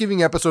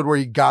Thanksgiving episode where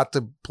he got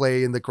to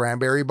play in the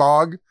cranberry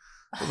bog,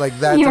 like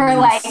that. You were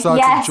like, such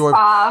yes, a joy.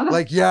 Bob.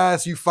 Like,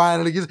 yes, you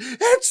finally get.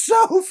 It's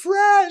so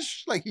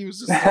fresh. Like, he was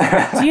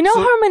just. Do you know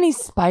how many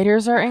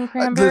spiders are in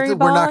cranberry bog?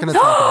 We're not going to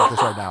talk about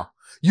this right now.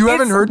 You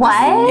haven't heard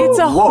what? this? It's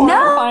a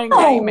horrifying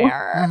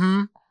nightmare.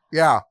 Mm-hmm.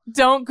 Yeah.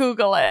 Don't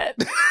Google it.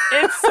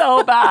 It's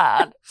so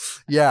bad.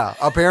 Yeah,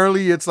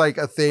 apparently it's like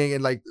a thing,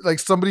 and like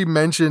somebody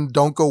mentioned,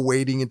 don't go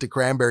wading into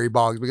cranberry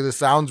bogs because it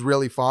sounds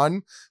really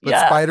fun, but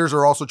spiders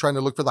are also trying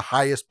to look for the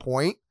highest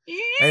point.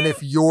 And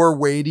if you're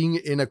wading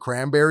in a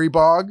cranberry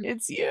bog,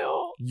 it's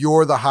you.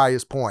 You're the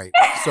highest point.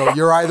 So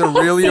you're either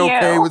really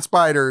okay with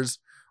spiders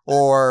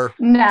or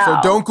no. So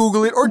don't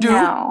Google it or do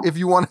if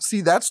you want to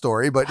see that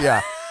story. But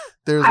yeah,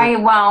 I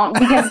won't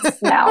because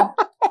no.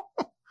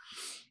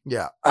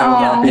 Yeah. I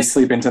will not be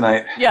sleeping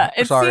tonight. Yeah,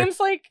 it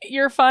seems like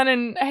you're fun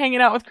and hanging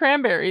out with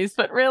cranberries,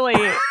 but really,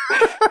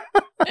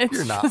 it's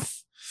you're not.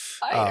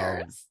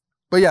 Spiders.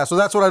 But yeah, so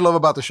that's what I love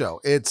about the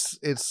show. It's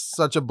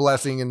such a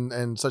blessing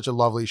and such a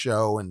lovely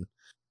show, and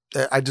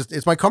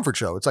it's my comfort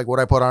show. It's like what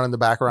I put on in the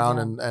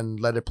background and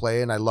let it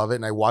play, and I love it,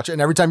 and I watch it.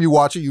 And every time you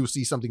watch it, you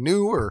see something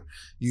new, or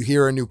you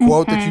hear a new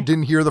quote that you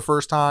didn't hear the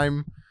first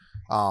time.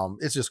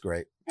 It's just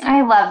great.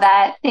 I love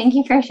that. Thank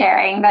you for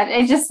sharing. But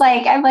it's just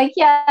like, I'm like,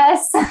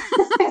 yes,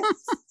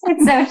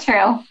 it's so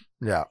true.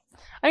 Yeah.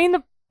 I mean,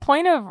 the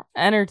point of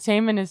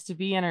entertainment is to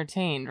be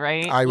entertained,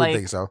 right? I would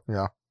think so.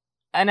 Yeah.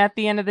 And at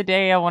the end of the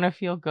day, I want to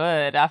feel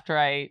good after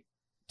I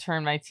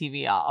turn my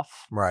TV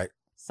off. Right.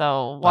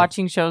 So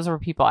watching shows where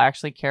people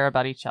actually care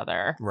about each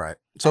other. Right.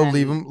 So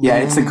leave them. Yeah,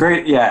 it's a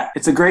great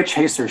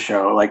chaser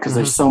show. Like, because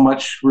there's so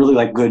much really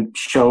like good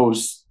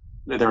shows.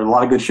 There are a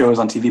lot of good shows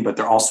on TV, but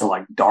they're also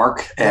like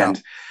dark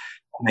and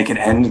they can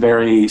end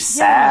very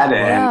sad.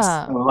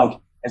 And like,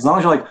 as long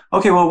as you're like,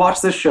 okay, we'll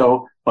watch this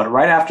show, but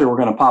right after we're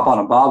going to pop on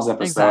a Bob's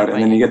episode,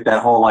 and then you get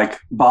that whole like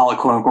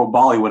quote unquote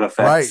Bollywood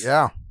effect. Right.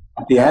 Yeah.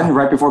 At the end,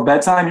 right before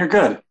bedtime, you're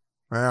good.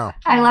 Yeah.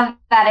 I love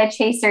that, a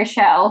chaser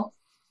show.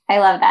 I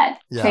love that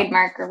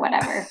trademark or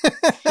whatever. Say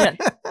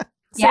it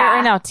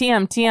right now.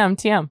 TM.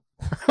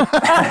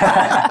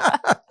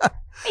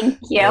 Thank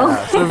you.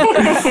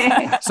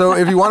 Yeah. So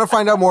if you want to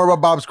find out more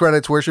about Bob's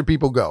Credits, where should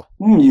people go?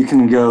 You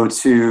can go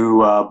to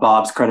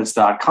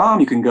bobscredits.com.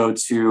 You can go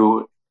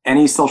to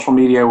any social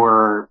media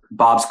where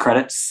Bob's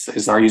Credits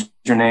is our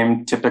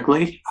username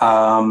typically.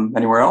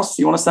 Anywhere else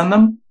you want to send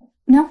them?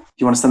 No. Do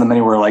you want to send them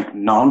anywhere like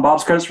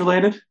non-Bob's Credits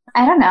related?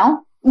 I don't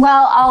know.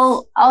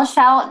 Well, I'll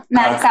shout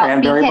Max out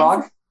Cranberry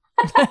Bog?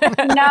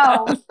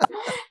 No.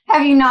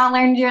 Have you not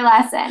learned your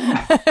lesson?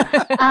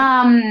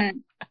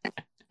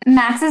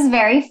 Max is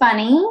very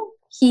funny.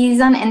 He's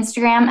on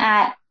Instagram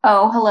at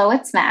hello,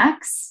 it's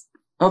Max.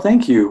 Oh,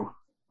 thank you.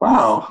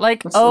 Wow.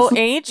 Like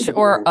O-H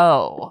or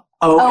O?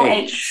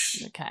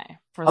 O-H. Okay.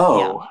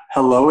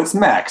 Hello, it's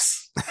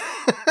Max.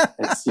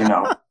 It's,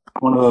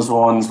 one of those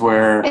ones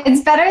where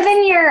it's better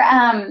than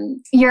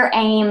your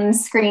AIM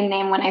screen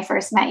name when I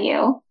first met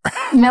you.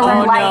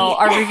 Miller Lite. No.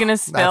 Are we gonna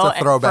spell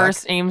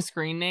first AIM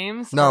screen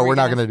names? No, we're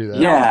not gonna do that.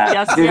 Yeah.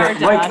 Yes, we are,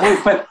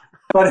 Dad. Wait,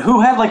 but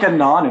who had like a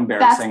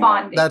non-embarrassing? That's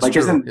bonding. That's like,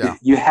 true.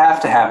 You have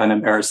to have an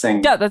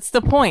embarrassing. Yeah, that's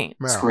the point.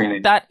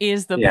 Screening. That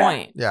is the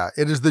point. Yeah,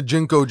 it is the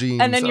Jinko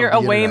genes. And then your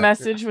away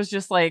message was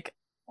just like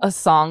a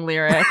song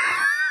lyric.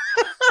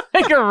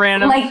 Like a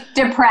random, like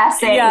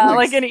depressing. Yeah,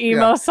 like an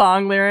emo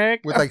song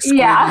lyric with like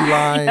squiggly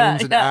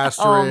lines and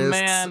asterisks. Oh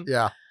man,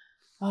 yeah.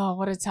 Oh,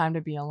 what a time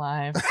to be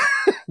alive.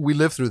 We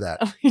lived through that.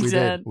 We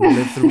did. We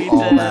lived through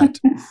all that.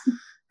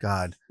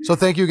 God. So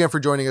thank you again for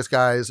joining us,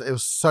 guys. It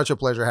was such a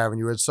pleasure having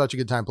you. We had such a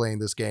good time playing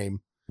this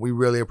game. We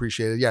really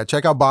appreciate it. Yeah,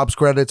 check out Bob's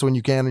Credits when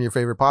you can on your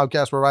favorite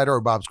podcast provider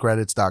or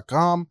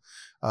bobscredits.com.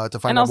 To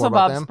find out more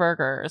about them. And also Bob's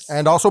Burgers.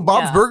 And also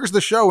Bob's Burgers,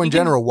 the show in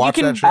general. Watch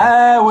that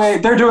show.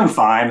 Wait, they're doing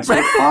fine.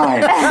 They're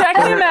fine. Check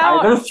them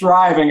out. They're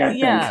thriving, I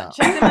think. Yeah,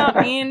 check them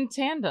out in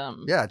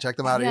tandem. Yeah, check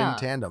them out in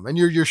tandem. And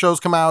your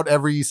shows come out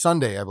every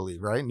Sunday, I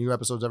believe, right? New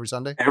episodes every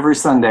Sunday? Every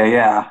Sunday,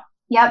 yeah.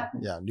 Yep.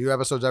 Yeah, new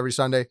episodes every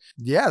Sunday.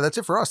 Yeah, that's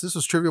it for us. This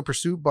was Trivial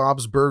Pursuit,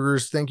 Bob's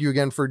Burgers. Thank you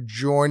again for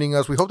joining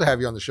us. We hope to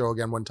have you on the show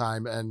again one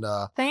time. And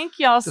thank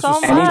y'all so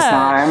much.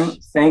 Anytime.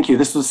 Thank you.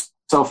 This was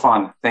so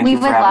fun. Thank you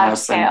for having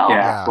us.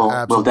 And,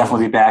 we'll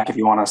definitely be back if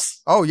you want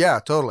us. Oh yeah,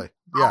 totally.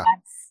 Yeah,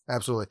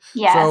 absolutely.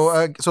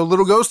 Yes. So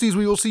little ghosties,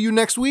 we will see you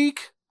next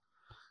week.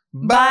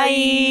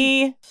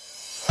 Bye.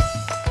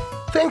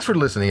 Thanks for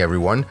listening,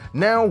 everyone.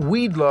 Now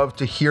we'd love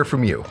to hear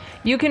from you.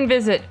 You can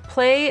visit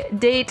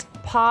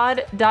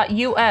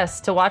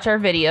playdatepod.us to watch our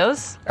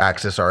videos,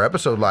 access our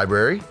episode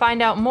library,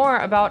 find out more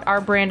about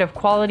our brand of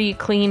quality,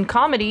 clean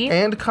comedy,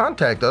 and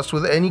contact us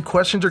with any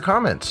questions or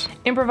comments.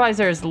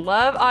 Improvisers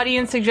love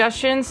audience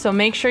suggestions, so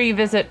make sure you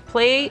visit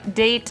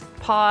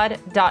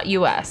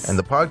playdatepod.us. And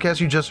the podcast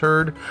you just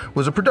heard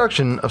was a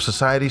production of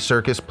Society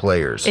Circus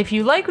Players. If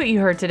you like what you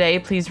heard today,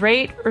 please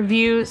rate,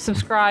 review,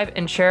 subscribe,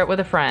 and share it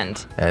with a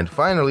friend. And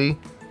finally,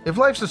 if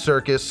life's a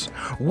circus,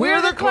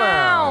 we're the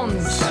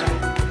clowns!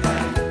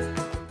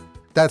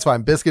 That's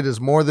fine. Biscuit is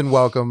more than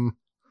welcome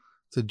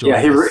to join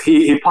us.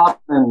 He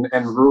pops in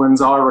and ruins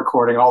our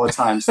recording all the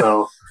time,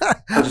 so I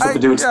just have to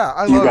do it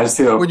to you guys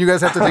too. When you guys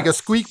have to take a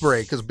squeak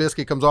break because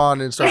Biscuit comes on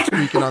and starts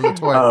squeaking on the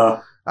toy.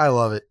 I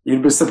love it.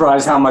 You'd be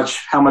surprised how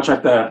much I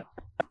have to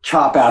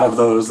chop out of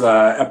those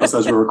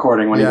episodes we're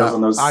recording when he goes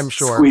on those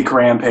squeak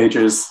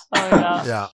rampages. Oh, yeah. Yeah.